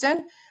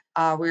Houston.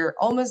 We're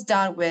almost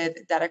done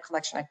with data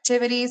collection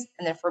activities.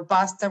 And then for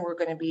Boston, we're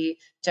going to be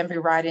jumping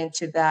right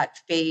into that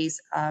phase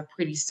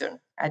pretty soon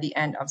at the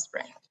end of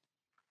spring.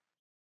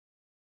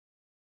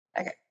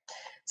 Okay.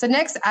 So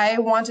next, I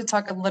want to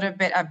talk a little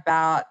bit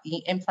about the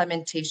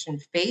implementation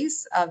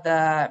phase of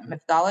the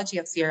methodology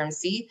of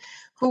CRMC,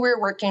 who we're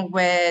working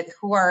with,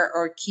 who are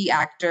our key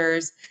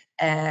actors,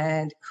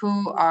 and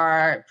who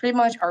are pretty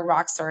much our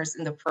rock stars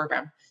in the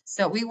program.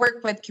 So we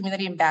work with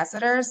community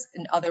ambassadors.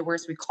 In other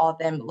words, we call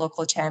them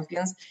local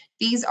champions.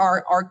 These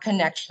are our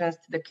connections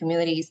to the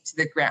communities, to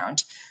the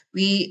ground.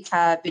 We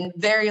have been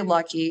very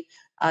lucky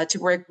to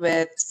work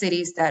with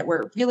cities that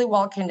were really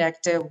well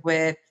connected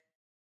with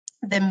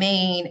the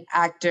main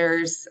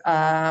actors,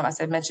 as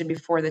I mentioned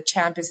before, the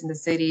champions in the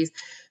cities,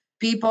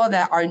 people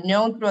that are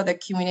known throughout the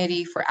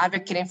community for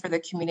advocating for the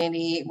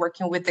community,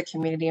 working with the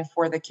community and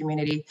for the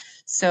community.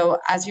 So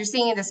as you're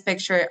seeing in this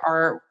picture,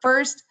 our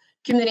first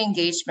community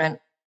engagement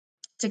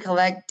to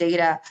collect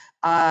data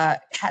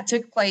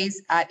took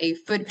place at a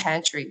food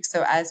pantry.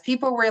 So as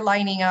people were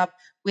lining up,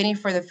 waiting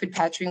for the food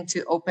pantry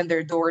to open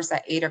their doors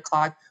at 8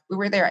 o'clock, we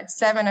were there at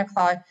 7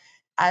 o'clock,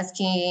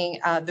 asking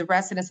the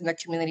residents in the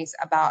communities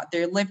about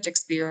their lived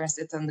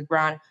experiences on the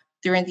ground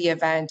during the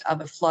event of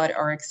a flood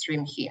or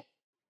extreme heat.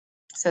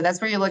 So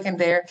that's where you're looking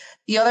there.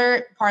 The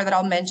other part that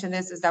I'll mention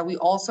is that we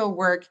also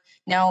work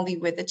not only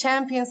with the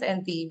champions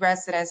and the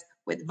residents,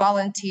 with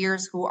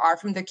volunteers who are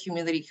from the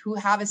community, who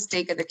have a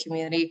stake at the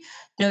community,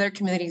 know their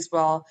communities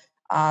well.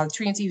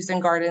 Trinity Houston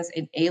Gardens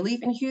and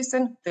A-Leaf in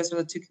Houston, those are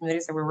the two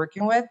communities that we're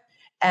working with.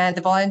 And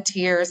the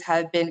volunteers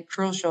have been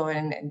crucial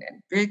and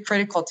very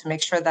critical to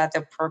make sure that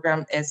the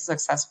program is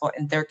successful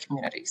in their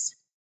communities.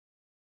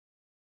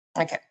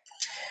 Okay,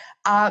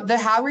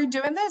 how we're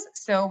doing this,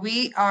 so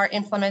we are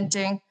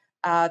implementing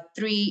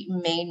 3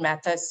 main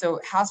methods. So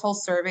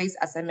household surveys,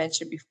 as I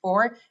mentioned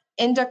before,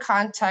 in the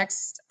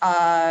context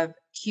of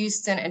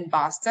Houston and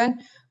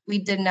Boston, we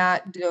did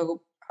not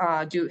do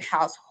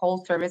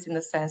household surveys in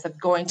the sense of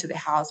going to the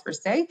house per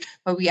se,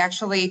 but we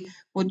actually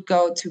would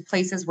go to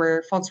places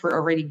where folks were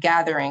already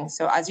gathering.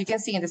 So as you can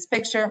see in this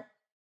picture,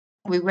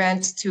 we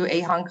went to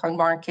a Hong Kong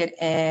market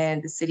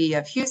in the city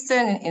of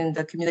Houston, in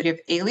the community of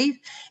A-Leaf,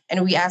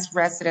 and we asked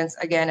residents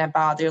again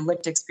about their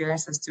lived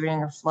experiences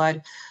during a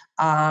flood.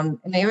 And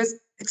it was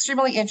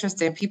extremely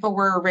interesting. People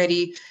were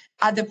already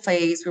at the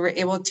place. We were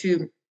able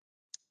to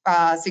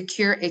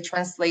secure a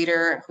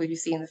translator, who you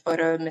see in the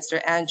photo,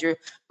 Mr. Andrew,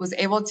 who was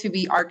able to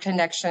be our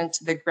connection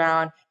to the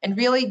ground and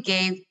really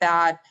gave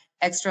that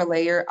extra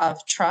layer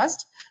of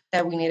trust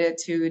that we needed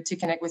to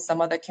connect with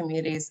some other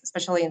communities,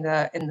 especially in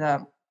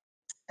the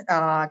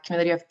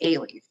community of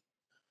A-Leaf.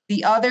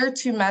 The other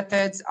 2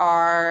 methods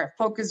are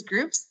focus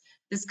groups,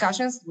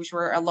 discussions, which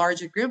were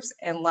larger groups,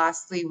 and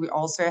lastly, we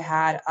also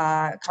had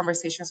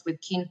conversations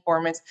with key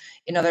informants.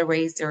 In other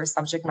ways, they were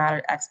subject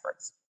matter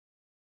experts.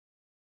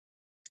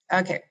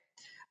 Okay,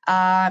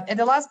 and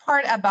the last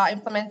part about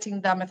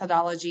implementing the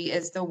methodology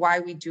is the why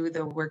we do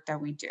the work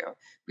that we do.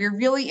 We're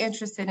really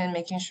interested in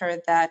making sure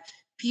that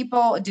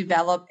people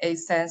develop a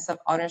sense of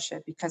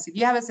ownership, because if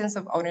you have a sense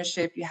of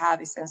ownership, you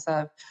have a sense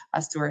of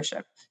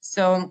stewardship.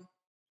 So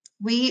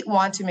we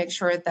want to make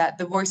sure that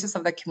the voices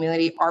of the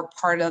community are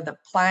part of the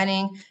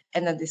planning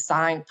and the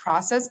design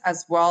process,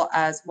 as well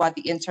as what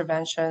the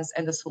interventions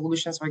and the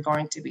solutions are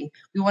going to be.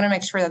 We want to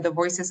make sure that the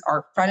voices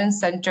are front and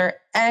center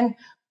and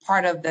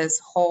part of this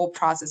whole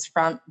process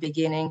from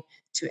beginning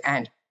to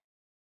end.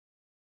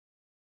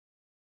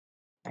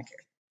 Okay.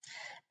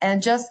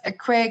 And just a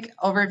quick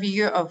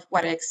overview of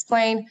what I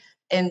explained.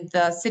 In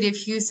the city of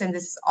Houston,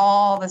 this is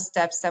all the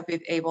steps that we've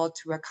been able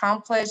to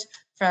accomplish,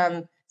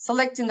 from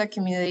selecting the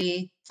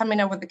community, coming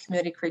up with the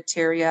community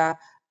criteria,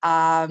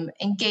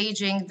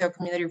 engaging the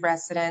community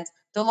residents,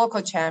 the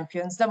local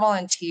champions, the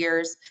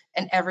volunteers,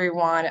 and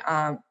everyone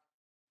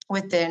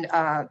within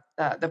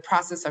the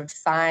process of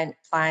design,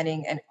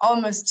 planning, and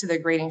almost to the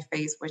grading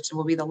phase, which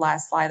will be the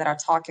last slide that I'll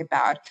talk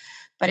about.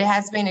 But it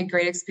has been a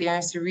great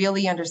experience to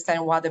really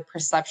understand what the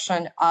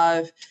perception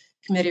of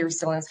community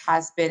resilience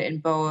has been in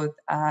both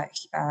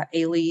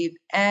A-Leaf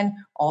and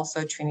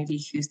also Trinity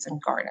Houston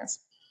Gardens.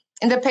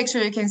 In the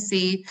picture, you can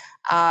see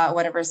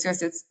one of our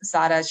associates,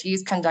 Sada,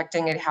 she's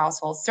conducting a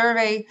household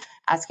survey,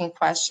 asking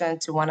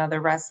questions to one of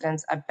the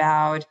residents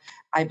about,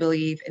 I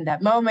believe, in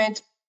that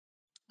moment,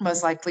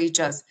 most likely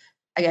just,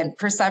 again,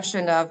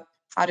 perception of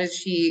how does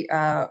she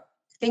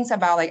thinks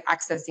about like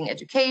accessing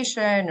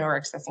education or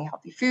accessing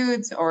healthy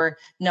foods or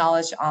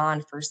knowledge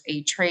on first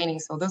aid training.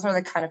 So those are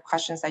the kind of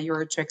questions that you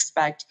were to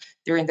expect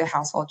during the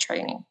household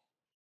training.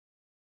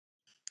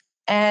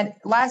 And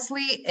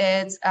lastly,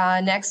 it's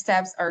next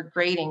steps are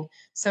grading.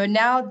 So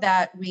now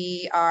that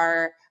we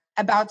are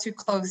about to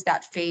close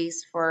that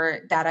phase for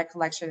data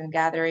collection and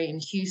gathering in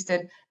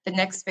Houston, the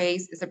next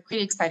phase is a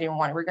pretty exciting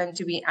one. We're going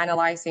to be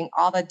analyzing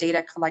all the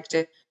data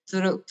collected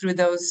through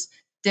those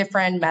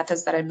different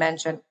methods that I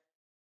mentioned,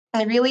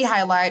 and really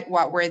highlight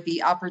what were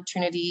the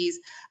opportunities,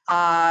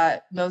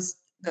 the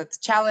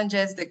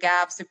challenges, the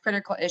gaps, the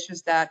critical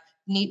issues that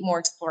need more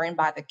exploring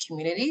by the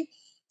community.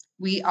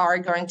 We are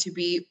going to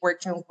be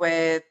working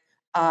with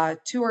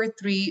 2 or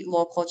 3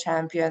 local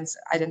champions,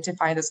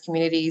 identifying those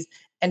communities,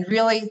 and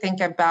really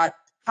think about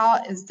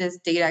how is this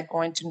data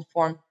going to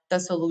inform the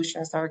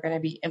solutions that are going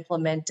to be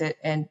implemented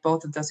in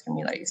both of those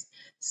communities.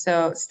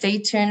 So stay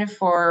tuned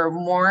for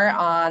more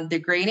on the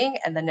grading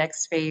and the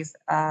next phase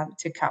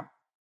to come.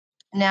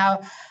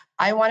 Now,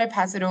 I want to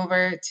pass it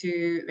over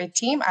to the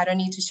team. I don't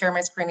need to share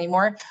my screen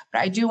anymore,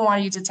 but I do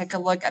want you to take a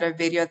look at a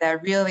video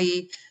that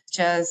really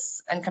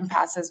just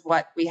encompasses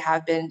what we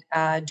have been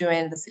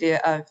doing in the city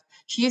of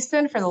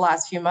Houston for the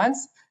last few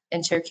months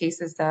and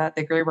showcases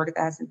the great work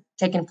that has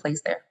taken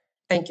place there.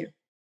 Thank you.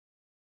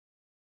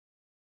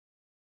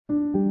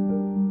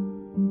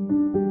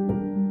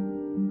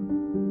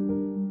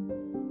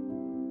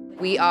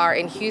 We are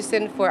in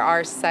Houston for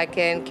our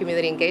second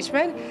community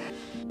engagement.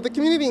 The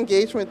community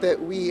engagement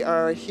that we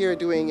are here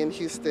doing in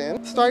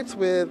Houston starts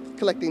with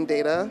collecting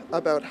data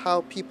about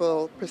how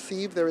people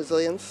perceive their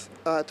resilience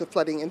to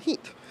flooding and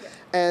heat.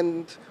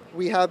 And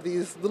we have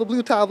these little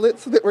blue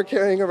tablets that we're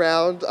carrying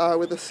around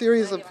with a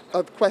series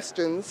of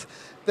questions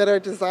that are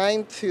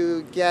designed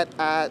to get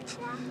at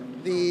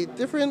the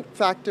different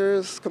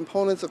factors,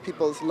 components of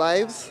people's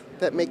lives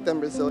that make them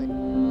resilient.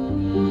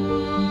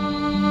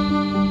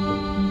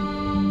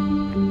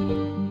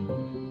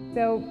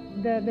 So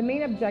the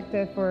main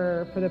objective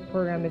for the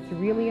program is to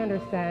really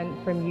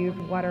understand from you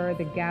what are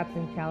the gaps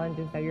and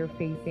challenges that you're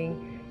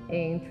facing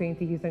in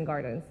Trinity Houston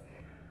Gardens.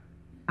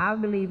 I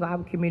believe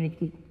our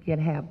community can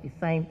have the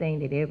same thing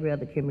that every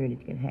other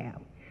community can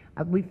have.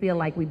 We feel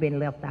like we've been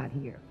left out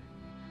here.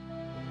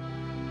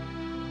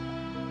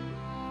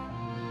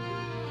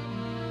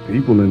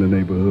 People in the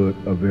neighborhood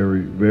are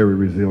very, very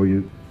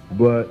resilient,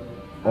 but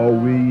are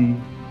we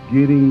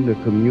getting the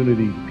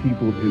community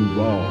people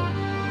involved?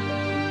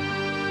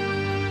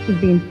 It's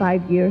been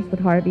 5 years with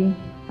Harvey.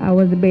 I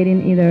was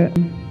debating either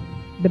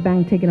the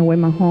bank taking away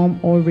my home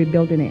or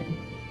rebuilding it.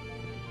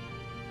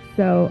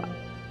 So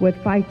with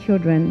 5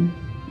 children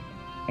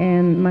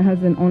and my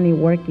husband only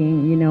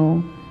working, you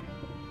know,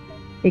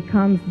 it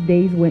comes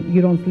days when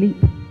you don't sleep.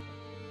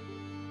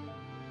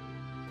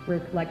 We're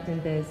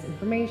collecting this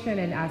information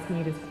and asking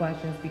you these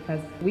questions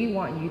because we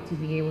want you to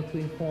be able to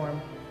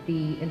inform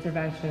the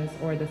interventions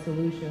or the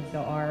solutions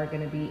that are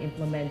going to be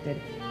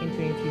implemented in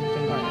Trinity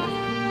Houston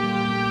Gardens.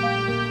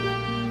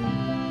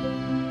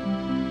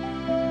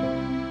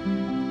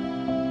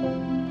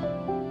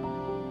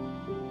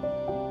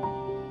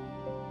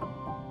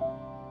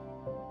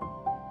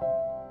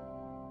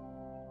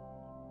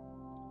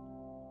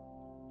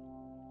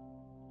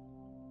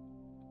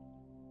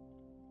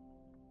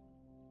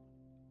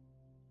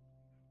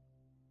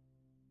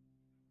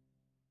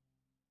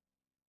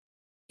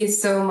 Thank you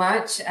so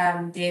much,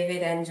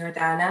 David and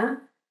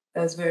Jordana.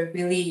 Those were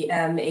really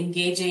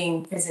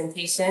engaging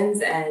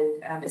presentations,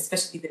 and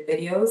especially the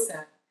videos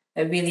that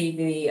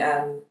really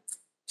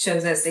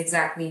shows us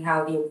exactly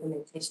how the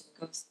implementation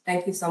goes.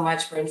 Thank you so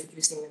much for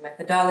introducing the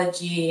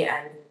methodology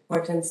and the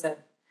importance of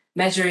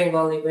measuring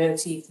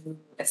vulnerability through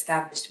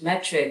established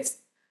metrics.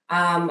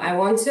 I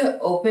want to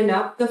open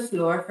up the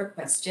floor for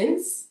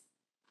questions.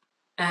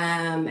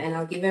 And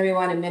I'll give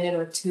everyone a minute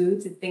or two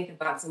to think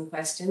about some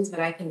questions, but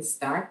I can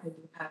start. We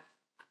do have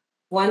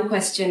one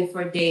question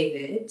for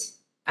David.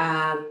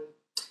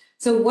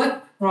 So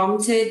what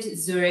prompted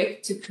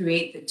Zurich to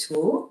create the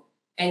tool?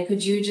 And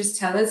could you just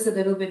tell us a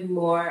little bit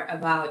more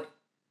about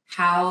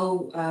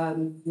how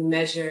you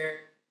measure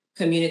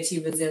community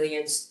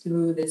resilience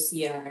through the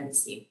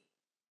CRNC?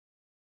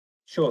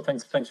 Sure,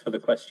 thanks for the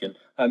question.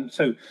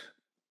 So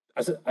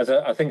as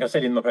I think I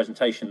said in my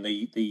presentation,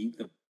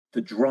 the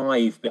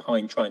drive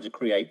behind trying to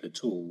create the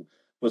tool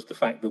was the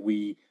fact that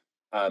we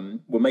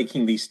were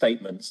making these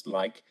statements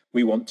like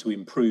we want to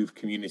improve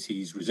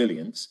communities'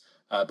 resilience,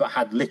 but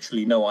had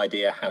literally no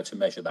idea how to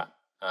measure that.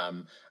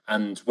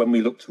 And when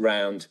we looked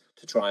around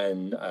to try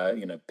and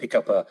pick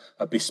up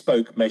a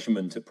bespoke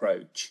measurement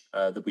approach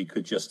that we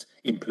could just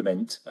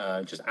implement,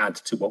 just add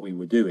to what we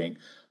were doing,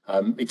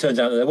 it turns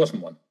out that there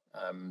wasn't one.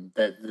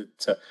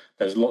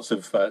 There's lots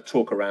of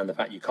talk around the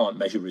fact you can't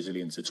measure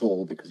resilience at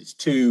all because it's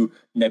too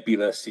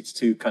nebulous, it's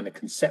too kind of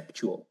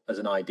conceptual as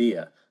an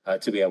idea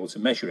to be able to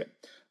measure it.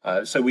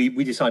 So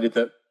we decided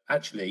that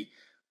actually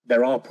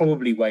there are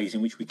probably ways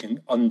in which we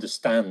can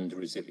understand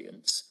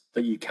resilience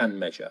that you can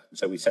measure.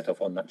 So we set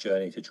off on that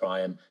journey to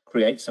try and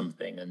create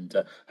something. And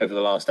over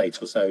the last 8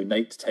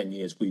 to 10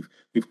 years, we've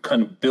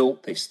kind of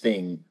built this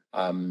thing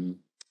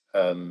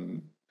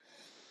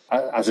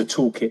as a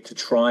toolkit to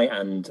try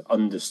and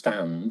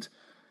understand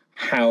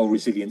how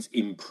resilience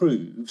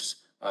improves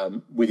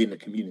within the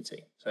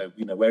community. So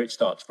where it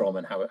starts from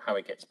and how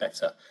it gets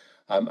better.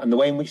 And the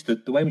way in which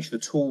the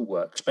tool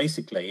works,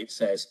 basically, it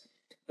says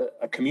that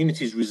a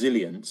community's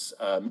resilience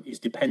is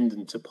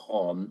dependent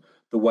upon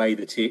the way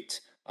that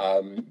it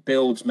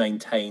builds,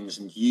 maintains,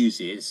 and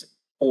uses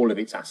all of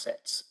its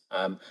assets.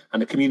 And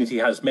the community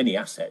has many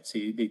assets.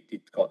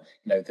 It's got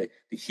the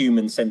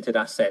human-centered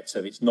assets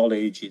of its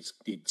knowledge, its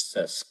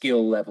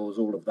skill levels,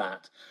 all of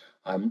that.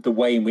 The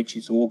way in which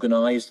it's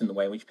organized and the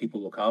way in which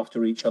people look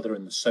after each other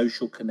and the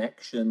social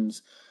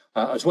connections,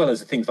 as well as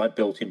the things like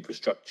built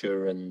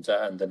infrastructure and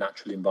the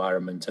natural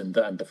environment and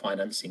the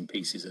financing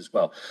pieces as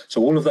well.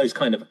 So all of those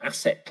kind of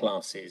asset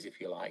classes, if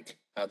you like,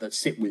 that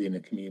sit within a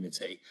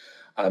community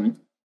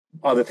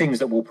are the things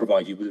that will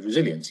provide you with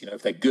resilience.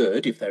 If they're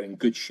good, if they're in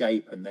good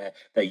shape and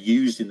they're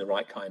used in the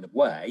right kind of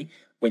way,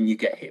 when you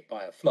get hit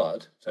by a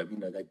flood, so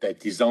they're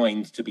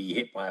designed to be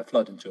hit by a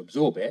flood and to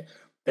absorb it,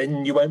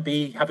 then you won't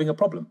be having a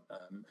problem.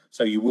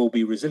 So you will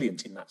be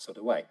resilient in that sort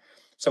of way.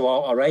 So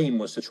our aim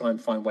was to try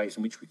and find ways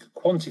in which we could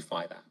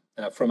quantify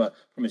that. From a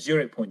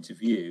Zurich point of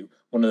view,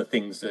 one of the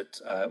things that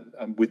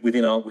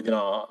within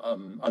our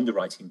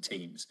underwriting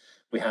teams,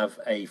 we have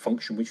a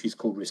function which is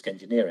called risk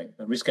engineering.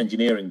 And risk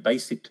engineering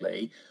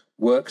basically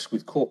works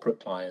with corporate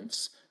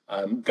clients,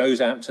 goes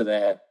out to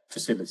their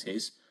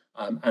facilities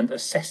and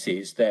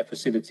assesses their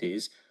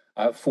facilities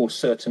for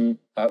certain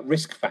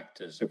risk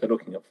factors. So if they're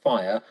looking at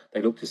fire,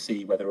 they look to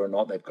see whether or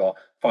not they've got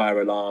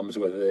fire alarms,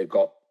 whether they've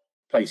got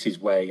places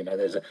where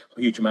there's a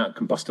huge amount of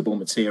combustible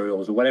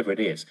materials or whatever it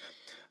is.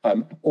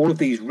 All of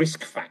these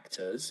risk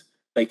factors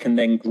they can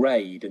then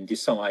grade and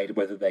decide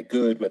whether they're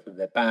good, whether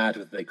they're bad,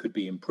 whether they could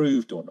be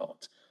improved or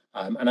not.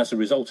 And as a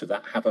result of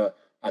that, have a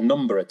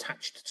number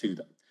attached to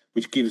them,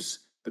 which gives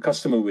the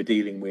customer we're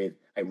dealing with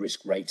a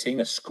risk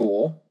rating, a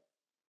score,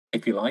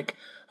 if you like,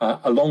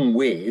 along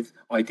with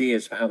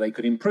ideas for how they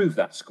could improve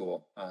that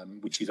score,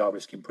 which is our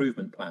risk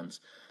improvement plans.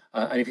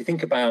 And if you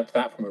think about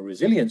that from a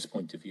resilience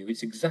point of view,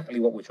 it's exactly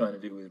what we're trying to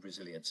do with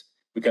resilience.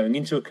 We're going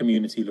into a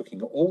community looking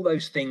at all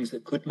those things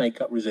that could make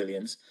up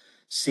resilience,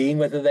 seeing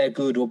whether they're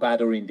good or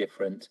bad or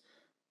indifferent,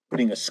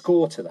 putting a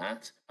score to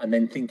that, and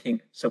then thinking,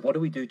 so what do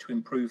we do to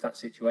improve that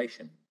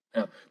situation?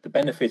 Now, the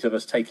benefit of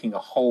us taking a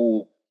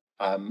whole,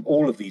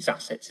 all of these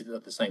assets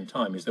at the same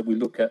time is that we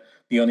look at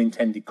the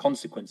unintended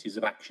consequences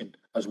of action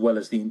as well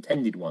as the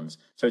intended ones.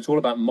 So it's all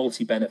about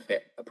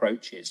multi-benefit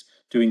approaches,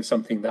 doing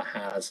something that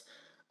has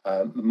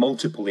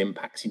multiple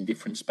impacts in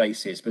different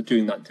spaces, but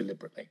doing that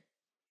deliberately.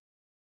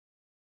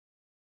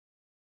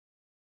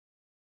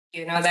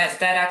 You know,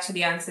 that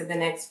actually answered the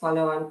next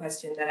follow-on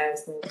question that I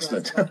was going to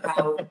ask about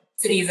how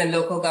cities and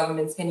local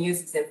governments can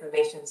use this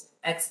information. So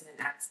excellent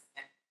answer.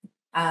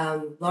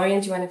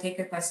 Laurian, do you want to take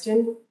a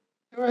question?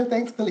 Sure,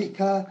 thanks,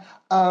 Malika.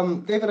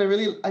 David,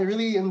 I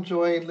really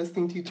enjoyed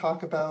listening to you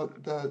talk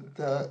about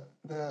the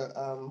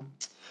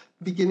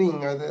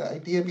beginning or the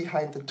idea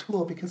behind the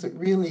tool, because it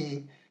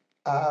really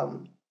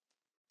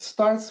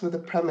starts with the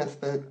premise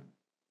that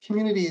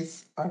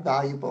communities are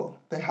valuable,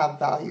 they have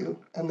value,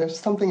 and there's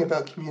something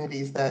about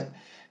communities that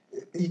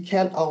you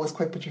can't always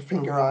quite put your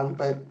finger on,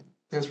 but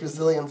there's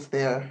resilience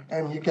there,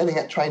 and you're getting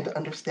at trying to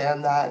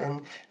understand that.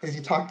 And as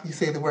you talk, you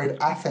say the word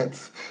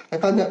assets. I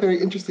found that very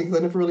interesting because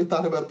I never really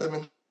thought about them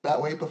in that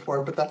way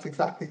before, but that's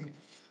exactly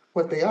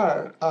what they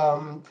are.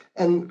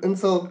 And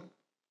so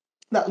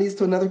that leads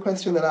to another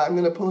question that I'm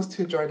going to pose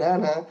to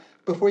Jordana.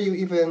 Before you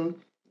even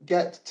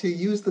get to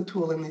use the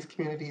tool in these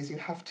communities, you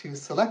have to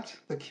select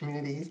the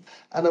communities.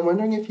 And I'm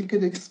wondering if you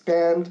could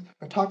expand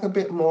or talk a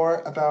bit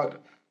more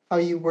about how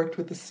you worked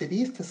with the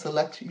cities to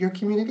select your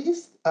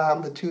communities,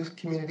 the two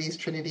communities,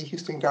 Trinity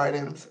Houston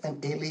Gardens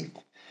and A-Leaf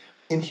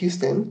in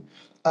Houston.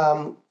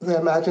 I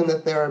imagine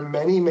that there are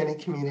many, many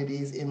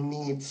communities in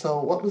need. So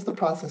what was the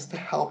process to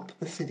help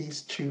the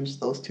cities choose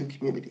those two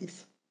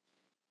communities?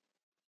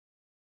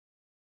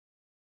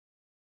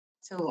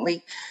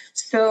 Absolutely.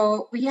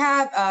 So we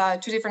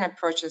have two different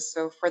approaches.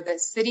 So for the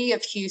city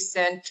of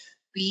Houston,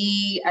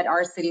 we at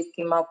our cities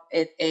came up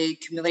with a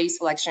community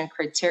selection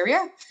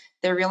criteria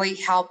that really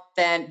helped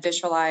them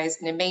visualize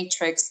in a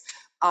matrix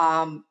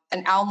an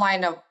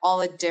outline of all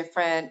the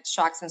different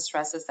shocks and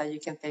stresses that you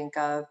can think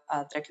of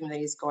that a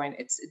community is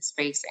it's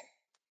facing.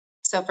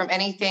 So from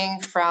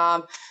anything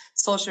from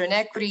social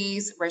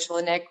inequities, racial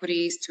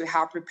inequities, to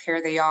how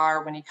prepared they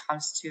are when it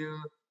comes to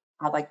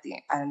like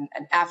an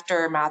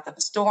aftermath of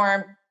a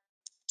storm,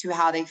 to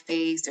how they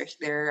face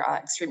their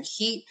extreme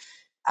heat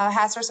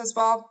hazards as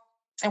well.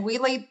 And we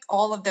laid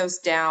all of those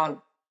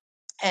down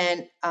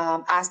and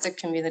asked the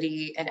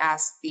community and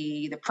asked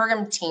the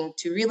program team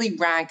to really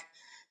rank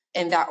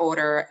in that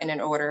order, in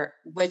an order,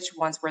 which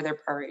ones were their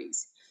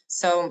priorities.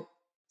 So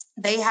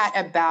they had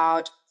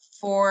about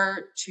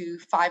 4 to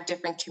 5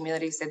 different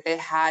communities that they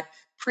had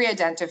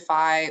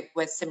pre-identify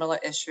with similar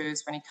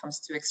issues when it comes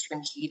to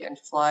extreme heat and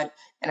flood,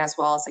 and as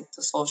well as like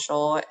the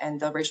social and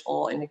the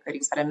racial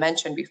inequities that I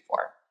mentioned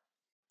before.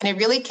 And it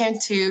really came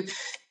to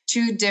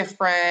 2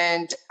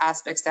 different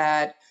aspects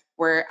that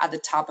were at the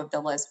top of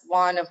the list.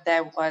 One of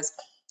them was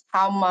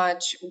how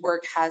much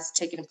work has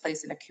taken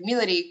place in a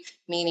community,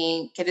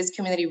 meaning can this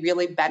community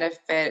really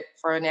benefit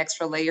for an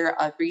extra layer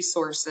of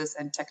resources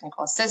and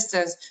technical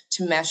assistance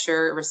to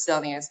measure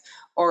resilience?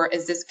 Or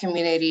is this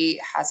community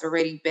has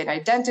already been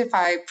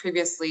identified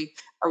previously?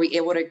 Are we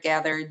able to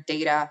gather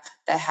data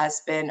that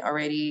has been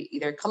already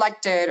either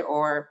collected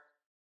or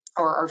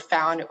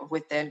found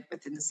within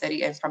the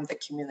city and from the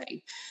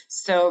community?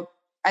 So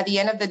at the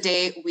end of the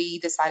day, we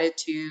decided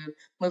to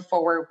move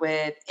forward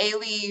with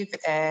A-Leaf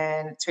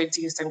and Trinity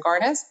Houston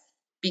Gardens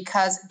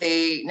because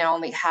they not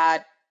only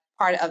had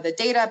part of the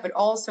data, but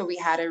also we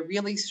had a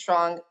really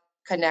strong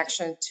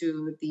connection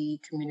to the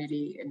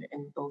community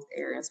in both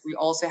areas. We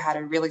also had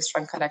a really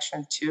strong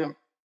connection to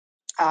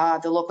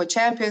the local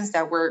champions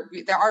that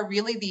are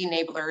really the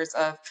enablers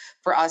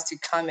for us to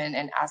come in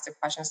and ask the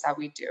questions that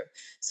we do.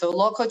 So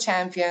local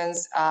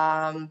champions,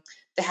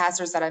 the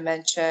hazards that I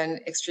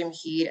mentioned, extreme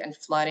heat and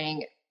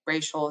flooding,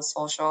 racial,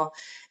 social,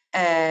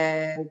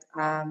 and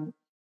I'm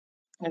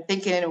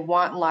thinking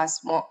one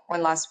last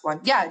one.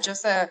 Yeah,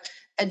 just a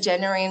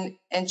genuine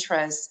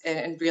interest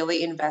in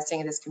really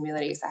investing in these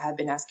communities that have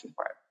been asking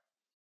for it.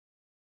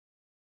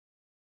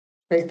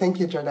 Great, thank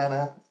you,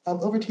 Jordana.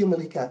 Over to you,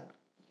 Malika.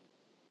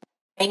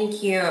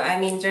 Thank you. I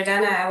mean,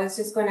 Jordana, I was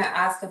just going to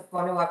ask a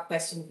follow-up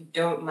question, if you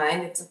don't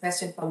mind. It's a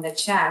question from the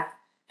chat,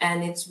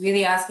 and it's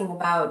really asking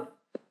about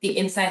the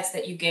insights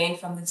that you gained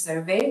from the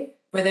survey.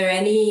 Were there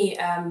any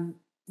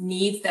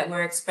needs that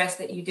were expressed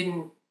that you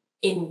didn't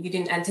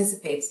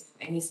anticipate?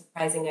 Any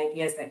surprising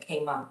ideas that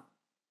came up?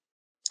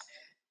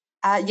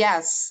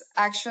 Yes,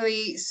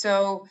 actually.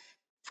 So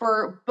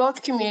For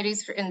both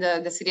communities in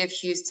the city of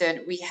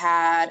Houston, we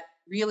had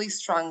really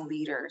strong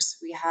leaders.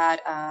 We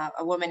had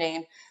a woman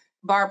named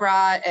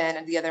Barbara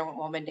and the other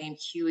woman named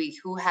Huey,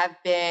 who have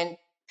been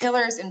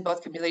pillars in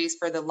both communities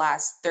for the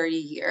last 30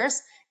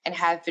 years and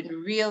have been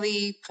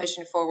really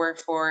pushing forward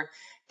for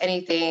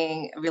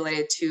anything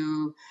related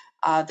to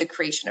the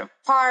creation of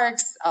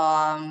parks,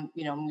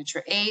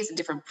 mutual aids and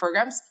different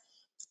programs.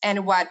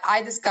 And what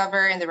I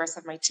discover and the rest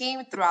of my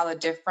team throughout the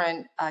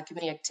different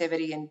community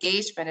activity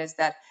engagement is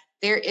that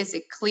there is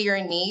a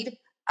clear need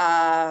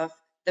of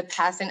the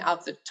passing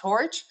of the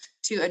torch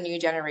to a new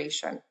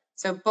generation.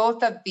 So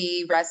both of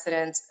the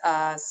residents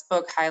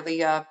spoke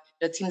highly of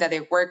the team that they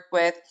work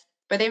with,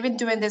 but they've been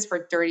doing this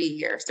for 30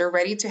 years. They're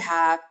ready to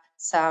have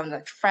some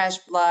fresh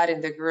blood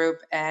in the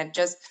group and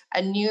just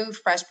a new,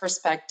 fresh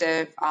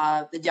perspective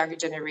of the younger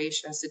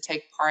generations to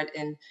take part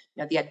in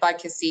the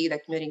advocacy, the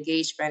community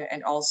engagement,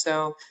 and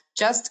also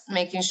just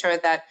making sure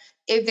that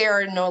if they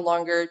are no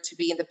longer to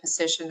be in the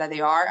position that they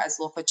are as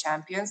local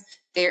champions,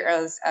 there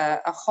is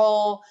a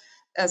whole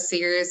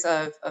series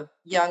of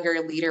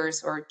younger leaders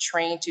who are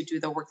trained to do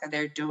the work that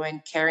they're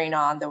doing, carrying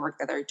on the work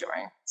that they're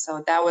doing.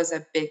 So that was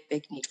a big,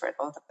 big need for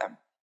both of them.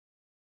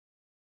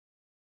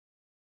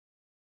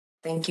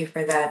 Thank you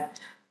for that.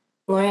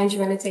 Laurian, do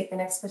you want to take the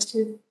next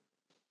question?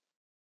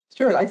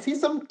 Sure. I see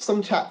some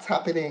chats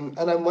happening,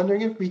 and I'm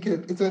wondering if we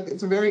could.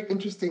 It's a very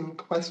interesting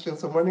question.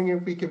 So I'm wondering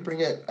if we could bring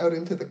it out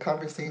into the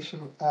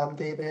conversation,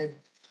 David,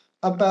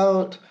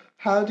 about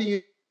how do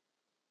you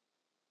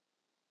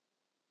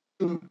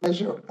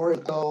measure or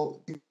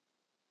know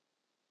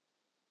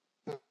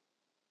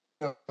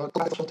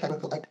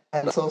technical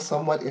and also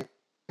somewhat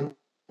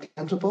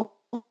intangible.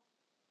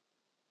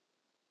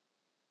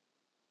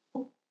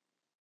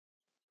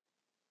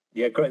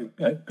 Yeah, great.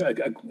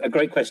 A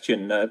great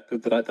question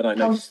that I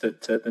noticed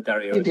that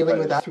Dario You're dealing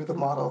with that through the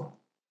model.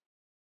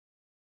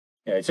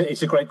 Yeah,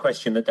 it's a great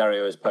question that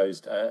Dario has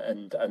posed,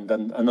 and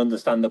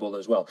understandable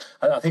as well.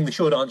 I think the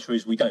short answer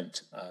is we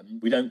don't.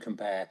 We don't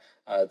compare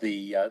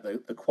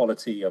the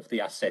quality of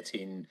the asset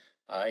in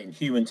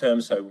human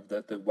terms, so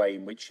the way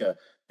in which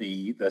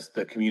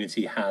the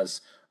community has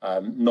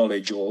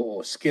knowledge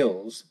or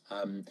skills.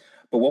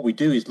 But what we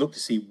do is look to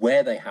see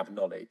where they have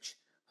knowledge,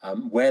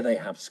 where they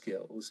have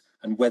skills,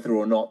 and whether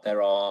or not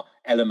there are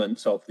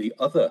elements of the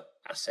other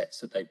assets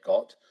that they've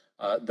got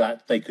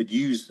that they could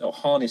use or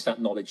harness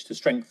that knowledge to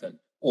strengthen,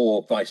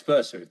 or vice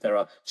versa. If there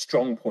are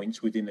strong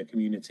points within the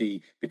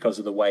community because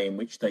of the way in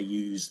which they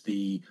use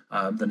the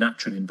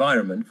natural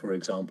environment, for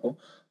example,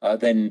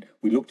 then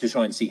we look to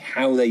try and see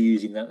how they're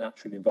using that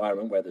natural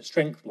environment, where the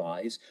strength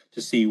lies,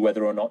 to see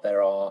whether or not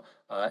there are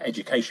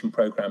education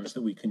programs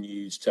that we can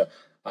use to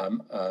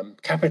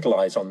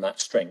capitalize on that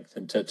strength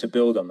and to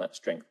build on that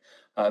strength.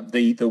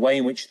 The way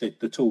in which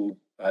the tool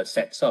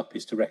sets up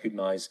is to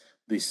recognize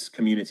this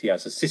community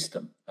as a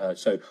system.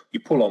 So you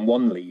pull on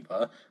one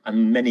lever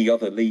and many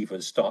other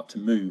levers start to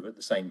move at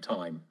the same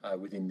time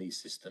within these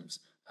systems.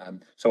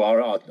 So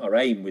our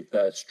aim with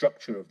the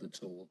structure of the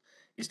tool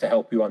is to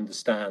help you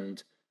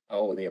understand,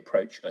 or the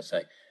approach, should I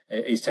say,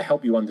 is to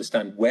help you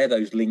understand where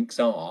those links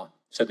are,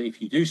 so that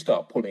if you do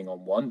start pulling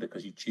on one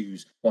because you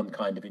choose one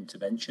kind of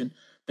intervention,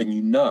 then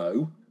you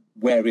know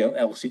where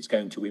else it's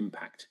going to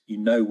impact. You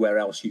know where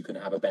else you can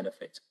have a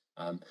benefit.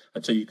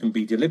 And so you can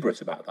be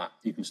deliberate about that.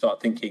 You can start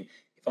thinking,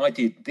 if I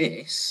did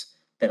this,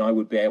 then I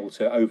would be able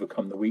to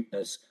overcome the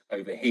weakness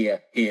over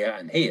here, here,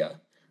 and here.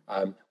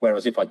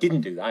 Whereas if I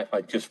didn't do that, if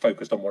I just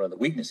focused on one of the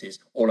weaknesses,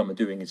 all I'm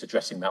doing is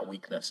addressing that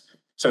weakness.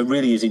 So it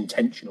really is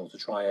intentional to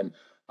try and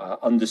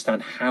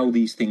understand how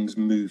these things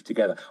move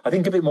together. I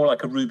think of it more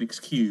like a Rubik's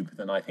Cube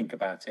than I think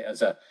about it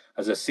as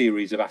a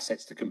series of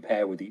assets to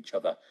compare with each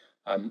other.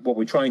 What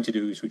we're trying to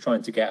do is we're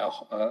trying to get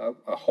a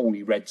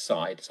wholly red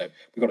side. So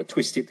we've got to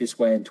twist it this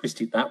way and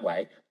twist it that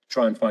way, to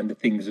try and find the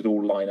things that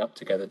all line up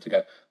together to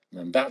go,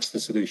 and that's the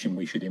solution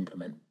we should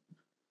implement.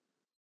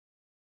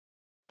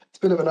 It's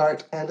a bit of an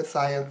art and a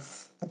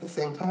science at the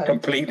same time.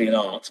 Completely an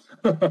art.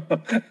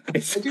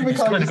 it's kind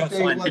of got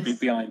scientific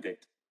behind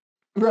it.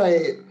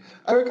 Right.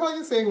 I recall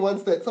you saying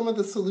once that some of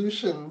the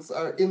solutions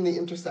are in the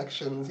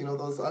intersections, you know,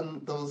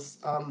 those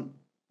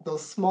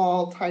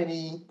small,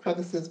 tiny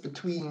crevices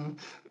between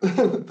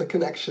the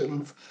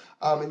connections,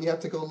 and you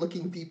have to go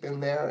looking deep in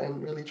there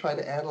and really try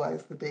to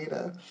analyze the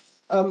data.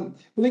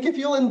 Malik, if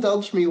you'll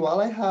indulge me while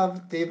I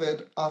have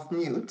David off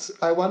mute,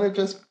 I want to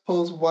just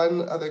pose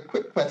one other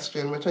quick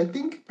question, which I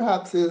think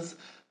perhaps is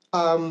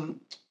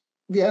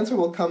the answer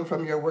will come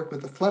from your work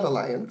with the Flood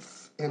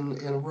Alliance in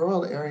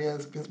rural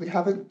areas, because we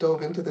haven't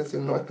dove into this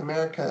in North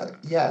America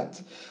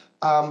yet.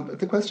 But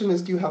the question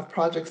is, do you have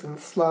projects in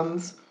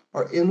slums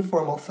or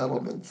informal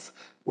settlements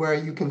where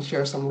you can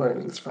share some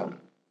learnings from?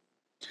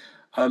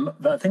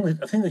 But I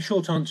think the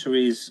short answer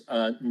is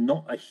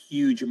not a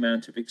huge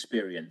amount of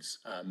experience,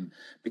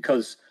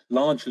 because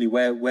largely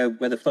where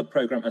the flood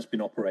program has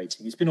been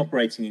operating, it's been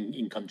operating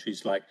in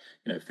countries like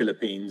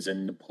Philippines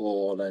and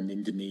Nepal and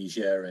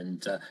Indonesia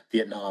and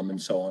Vietnam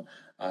and so on.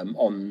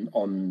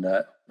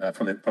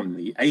 From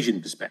the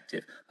Asian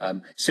perspective,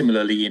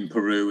 similarly in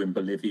Peru, in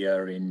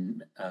Bolivia,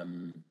 in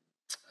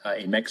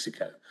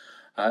Mexico.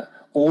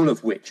 All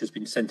of which has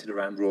been centered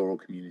around rural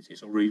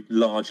communities, or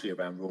largely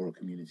around rural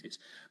communities.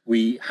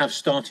 We have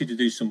started to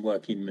do some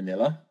work in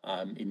Manila,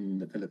 in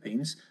the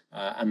Philippines,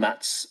 and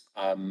that's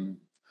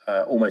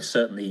almost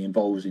certainly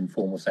involves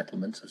informal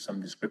settlements of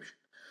some description.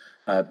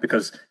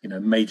 Because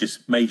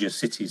major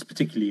cities,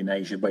 particularly in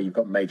Asia, where you've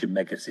got major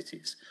mega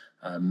cities,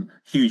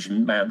 huge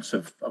amounts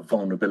of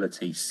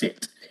vulnerability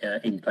sit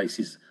in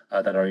places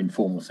that are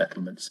informal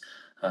settlements.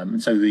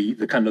 And so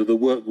the kind of the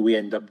work we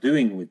end up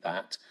doing with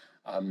that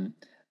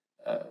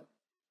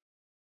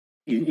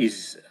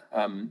is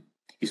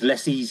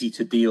less easy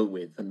to deal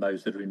with than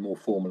those that are in more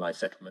formalized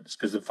settlements,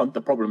 because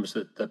the problems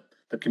that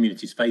the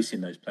communities face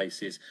in those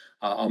places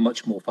are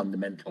much more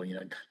fundamental.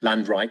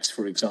 Land rights,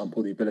 for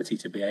example, the ability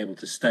to be able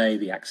to stay,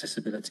 the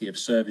accessibility of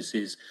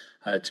services,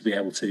 to be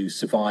able to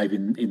survive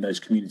in those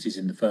communities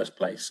in the first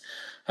place,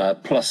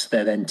 plus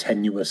their then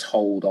tenuous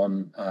hold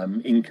on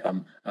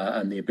income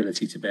and the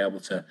ability to be able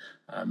to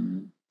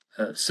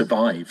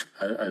survive,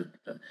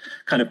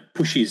 kind of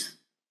pushes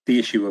the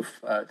issue of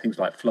things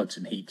like floods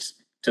and heats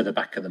to the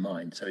back of the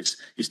mind. So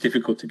it's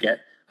difficult to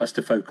get us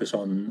to focus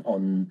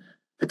on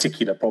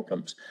particular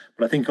problems.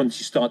 But I think once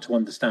you start to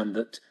understand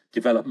that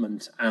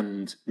development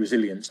and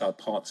resilience are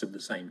parts of the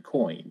same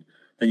coin,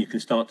 then you can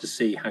start to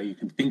see how you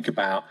can think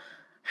about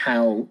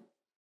how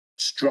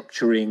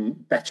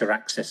structuring better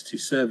access to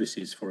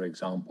services, for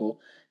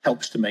example,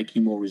 helps to make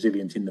you more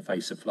resilient in the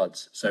face of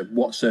floods. So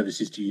what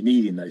services do you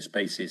need in those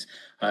spaces?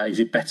 Is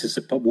it better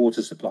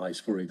water supplies,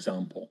 for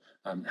example?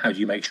 How do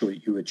you make sure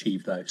that you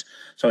achieve those?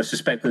 So I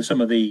suspect that some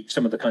of the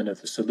kind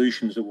of the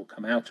solutions that will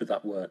come out of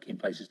that work in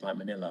places like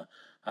Manila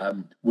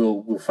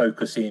will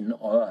focus in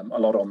a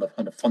lot on the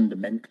kind of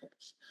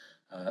fundamentals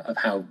of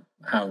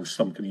how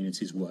some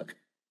communities work.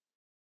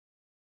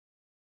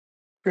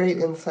 Great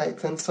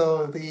insights. And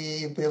so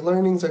the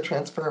learnings are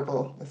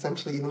transferable,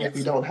 essentially, even if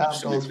we don't have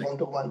those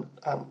one-to-one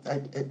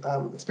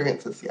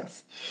experiences.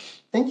 Yes.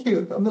 Thank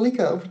you.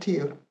 Malika, over to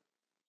you.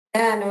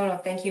 Yeah, no,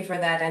 thank you for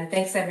that. And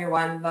thanks,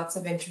 everyone. Lots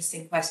of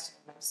interesting questions.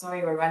 I'm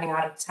sorry we're running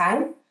out of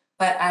time,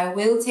 but I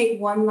will take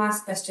one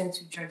last question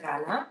to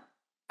Jordana.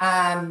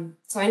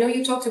 So I know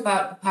you talked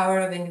about the power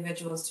of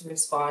individuals to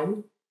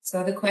respond.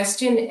 So the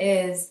question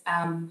is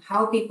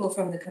how people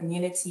from the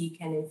community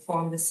can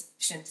inform the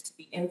solutions to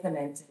be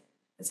implemented,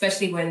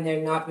 especially when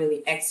they're not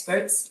really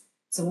experts.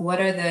 So what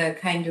are the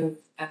kind of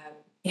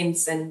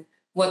hints, and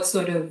what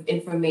sort of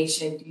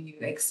information do you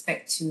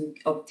expect to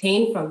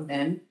obtain from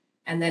them?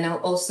 And then I'll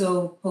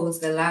also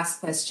pose the last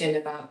question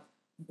about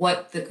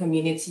what the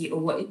community, or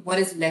what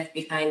is left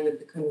behind with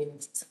the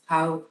community. So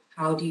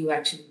how do you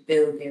actually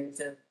build their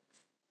resilience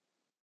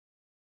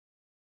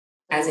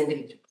as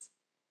individuals?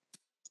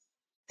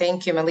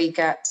 Thank you,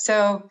 Malika.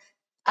 So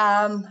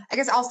I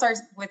guess I'll start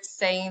with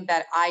saying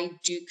that I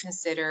do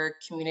consider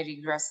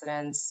community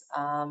residents,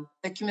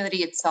 the community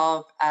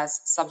itself, as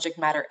subject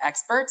matter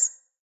experts.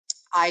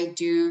 I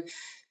do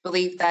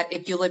believe that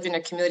if you lived in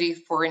a community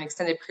for an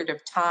extended period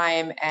of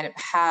time and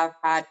have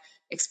had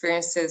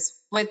experiences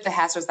with the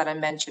hazards that I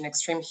mentioned,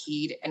 extreme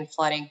heat and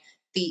flooding,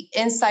 the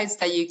insights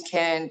that you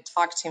can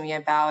talk to me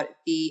about,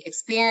 the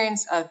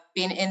experience of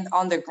being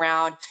on the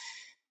ground.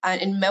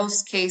 In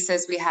most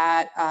cases, we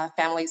had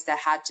families that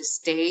had to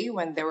stay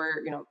when there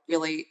were,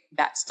 really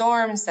bad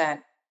storms and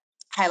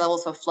high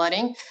levels of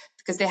flooding,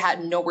 because they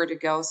had nowhere to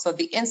go. So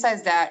the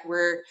insights that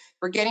we're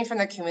getting from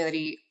the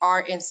community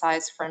are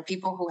insights from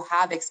people who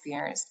have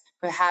experienced,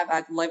 who have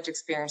had lived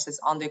experiences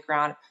on the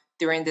ground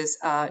during this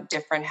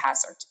different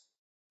hazards.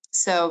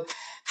 So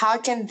how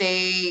can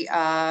they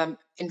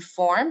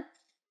inform?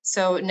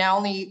 So not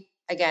only,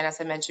 again,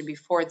 as I mentioned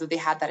before, do they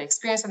have that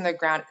experience on the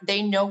ground,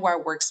 they know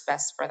what works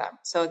best for them.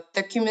 So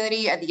the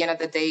community, at the end of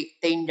the day,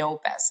 they know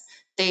best.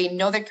 They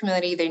know their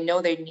community, they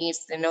know their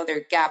needs, they know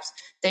their gaps.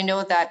 They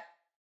know that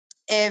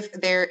if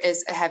there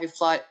is a heavy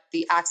flood,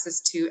 the access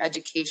to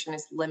education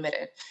is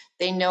limited.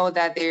 They know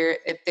that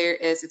if there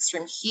is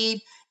extreme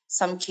heat,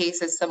 some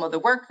cases, some of the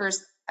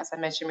workers, as I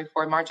mentioned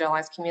before,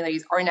 marginalized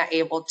communities are not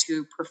able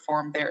to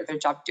perform their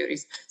job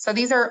duties. So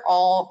these are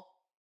all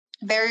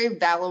very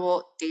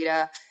valuable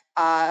data.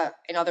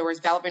 In other words,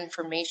 valuable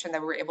information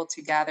that we're able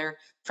to gather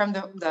from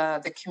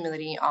the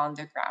community on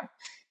the ground.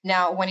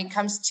 Now, when it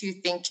comes to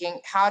thinking,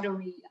 how do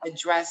we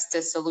address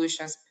the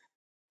solutions?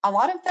 A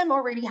lot of them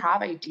already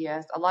have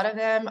ideas. A lot of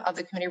them, of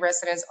the community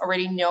residents,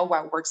 already know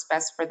what works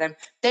best for them.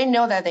 They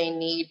know that they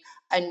need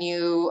a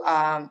new,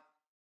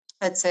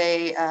 let's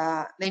say,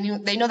 they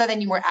know that they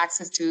need more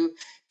access to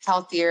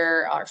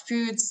healthier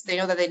foods. They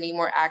know that they need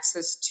more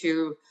access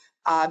to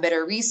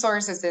better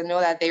resources. They know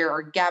that there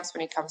are gaps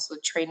when it comes to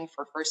training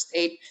for first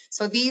aid.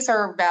 So these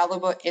are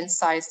valuable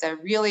insights that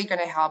are really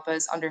going to help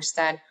us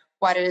understand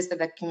what it is that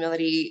the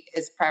community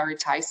is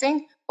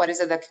prioritizing, what is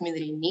it the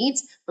community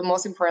needs, but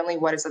most importantly,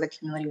 what is it the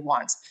community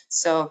wants.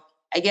 So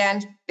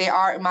again, they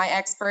are my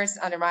experts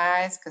under my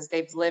eyes because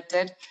they've lived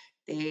it,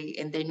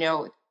 they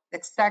know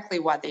exactly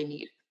what they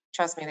need.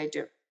 Trust me, they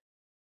do.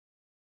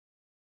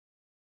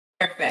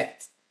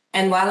 Perfect.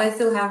 And while I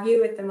still have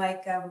you with the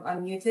mic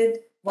unmuted,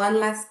 one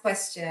last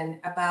question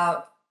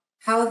about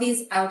how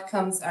these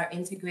outcomes are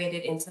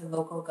integrated into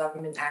local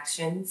government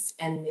actions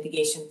and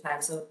mitigation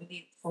plans. So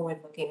really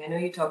forward-looking. I know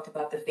you talked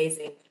about the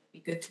phasing, but it'd be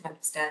good to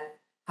understand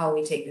how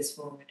we take this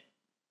forward.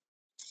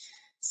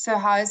 So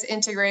how is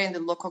integrating the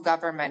local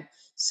government?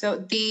 So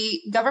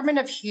the government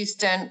of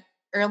Houston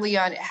early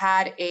on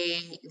had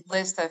a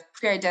list of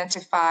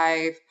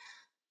pre-identified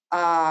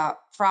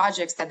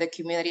projects that the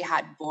community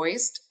had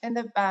voiced in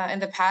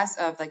the past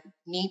of like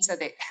needs that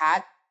they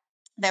had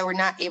that were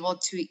not able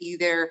to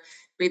either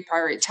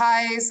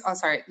reprioritize.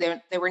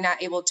 They were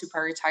not able to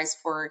prioritize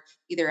for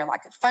either a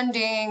lack of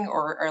funding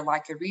or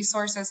lack of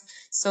resources.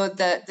 So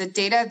the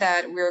data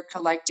that we're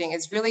collecting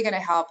is really going to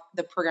help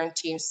the program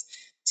teams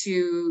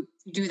to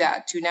do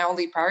that, to not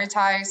only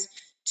prioritize,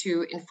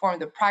 to inform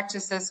the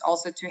practices,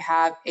 also to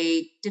have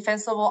a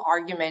defensible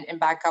argument and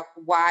back up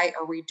why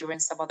are we doing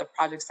some of the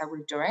projects that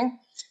we're doing.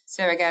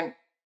 So again,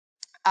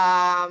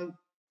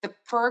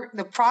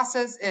 the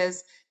process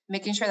is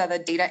making sure that the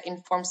data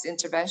informs the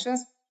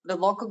interventions. The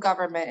local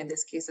government, in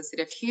this case, the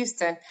city of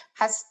Houston,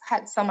 has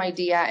had some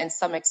idea and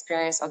some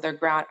experience on their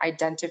ground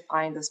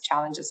identifying those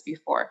challenges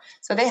before.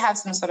 So they have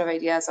some sort of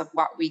ideas of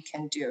what we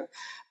can do.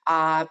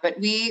 But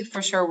we,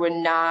 for sure, would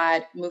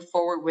not move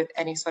forward with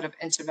any sort of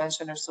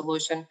intervention or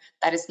solution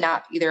that is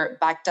not either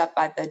backed up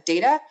by the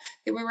data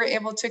that we were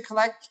able to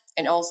collect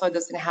and also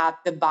doesn't have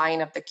the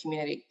buy-in of the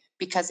community.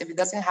 Because if it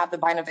doesn't have the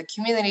buy-in of the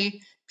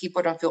community,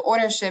 people don't feel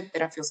ownership, they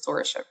don't feel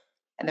stewardship,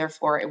 and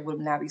therefore it would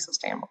not be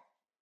sustainable.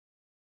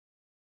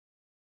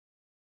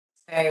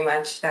 Very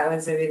much. That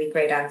was a really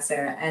great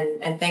answer.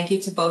 And thank you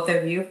to both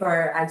of you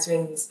for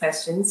answering these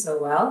questions so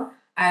well.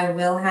 I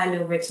will hand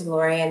over to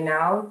Laurian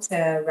now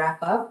to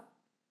wrap up.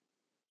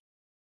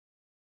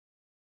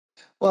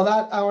 Well,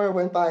 that hour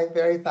went by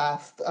very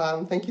fast.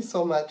 Thank you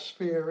so much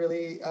for your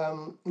really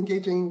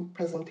engaging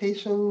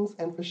presentations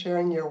and for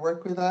sharing your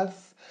work with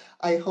us.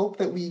 I hope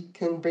that we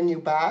can bring you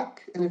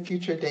back in a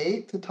future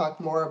date to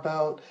talk more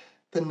about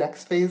the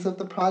next phase of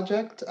the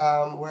project,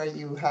 where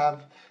you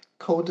have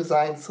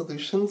co-designed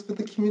solutions with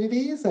the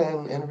communities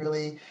and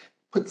really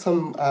put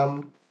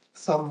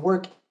some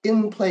work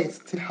in place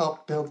to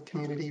help build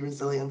community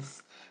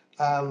resilience.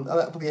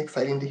 That will be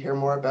exciting to hear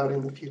more about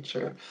in the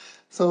future.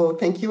 So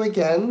thank you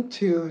again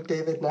to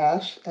David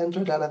Nash and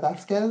Jordana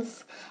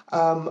Vasquez.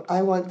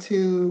 I want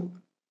to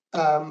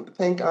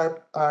thank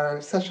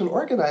our session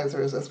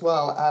organizers as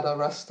well, Ada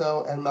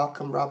Rusto and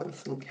Malcolm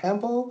Robinson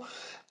Campbell.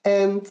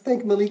 And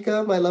thank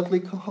Malika, my lovely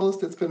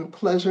co-host. It's been a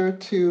pleasure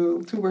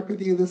to work with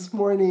you this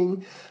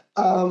morning.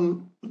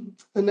 The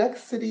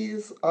next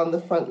Cities on the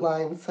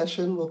Frontline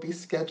session will be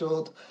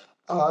scheduled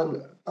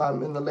on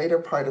in the later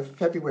part of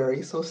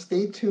February. So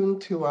stay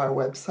tuned to our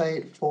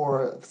website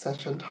for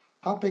session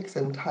topics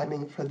and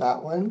timing for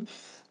that one.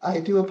 I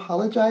do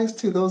apologize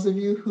to those of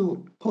you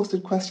who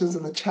posted questions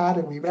in the chat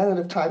and we ran out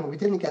of time and we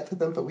didn't get to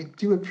them, but we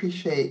do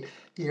appreciate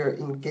your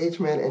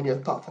engagement and your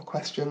thoughtful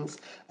questions.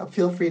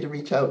 Feel free to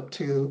reach out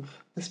to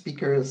the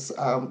speakers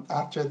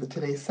after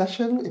today's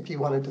session if you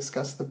want to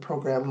discuss the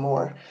program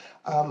more.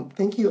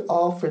 Thank you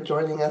all for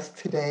joining us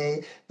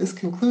today. This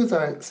concludes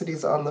our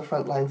Cities on the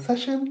Frontline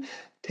session.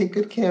 Take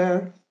good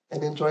care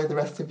and enjoy the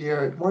rest of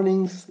your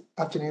mornings,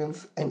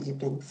 afternoons, and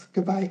evenings.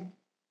 Goodbye.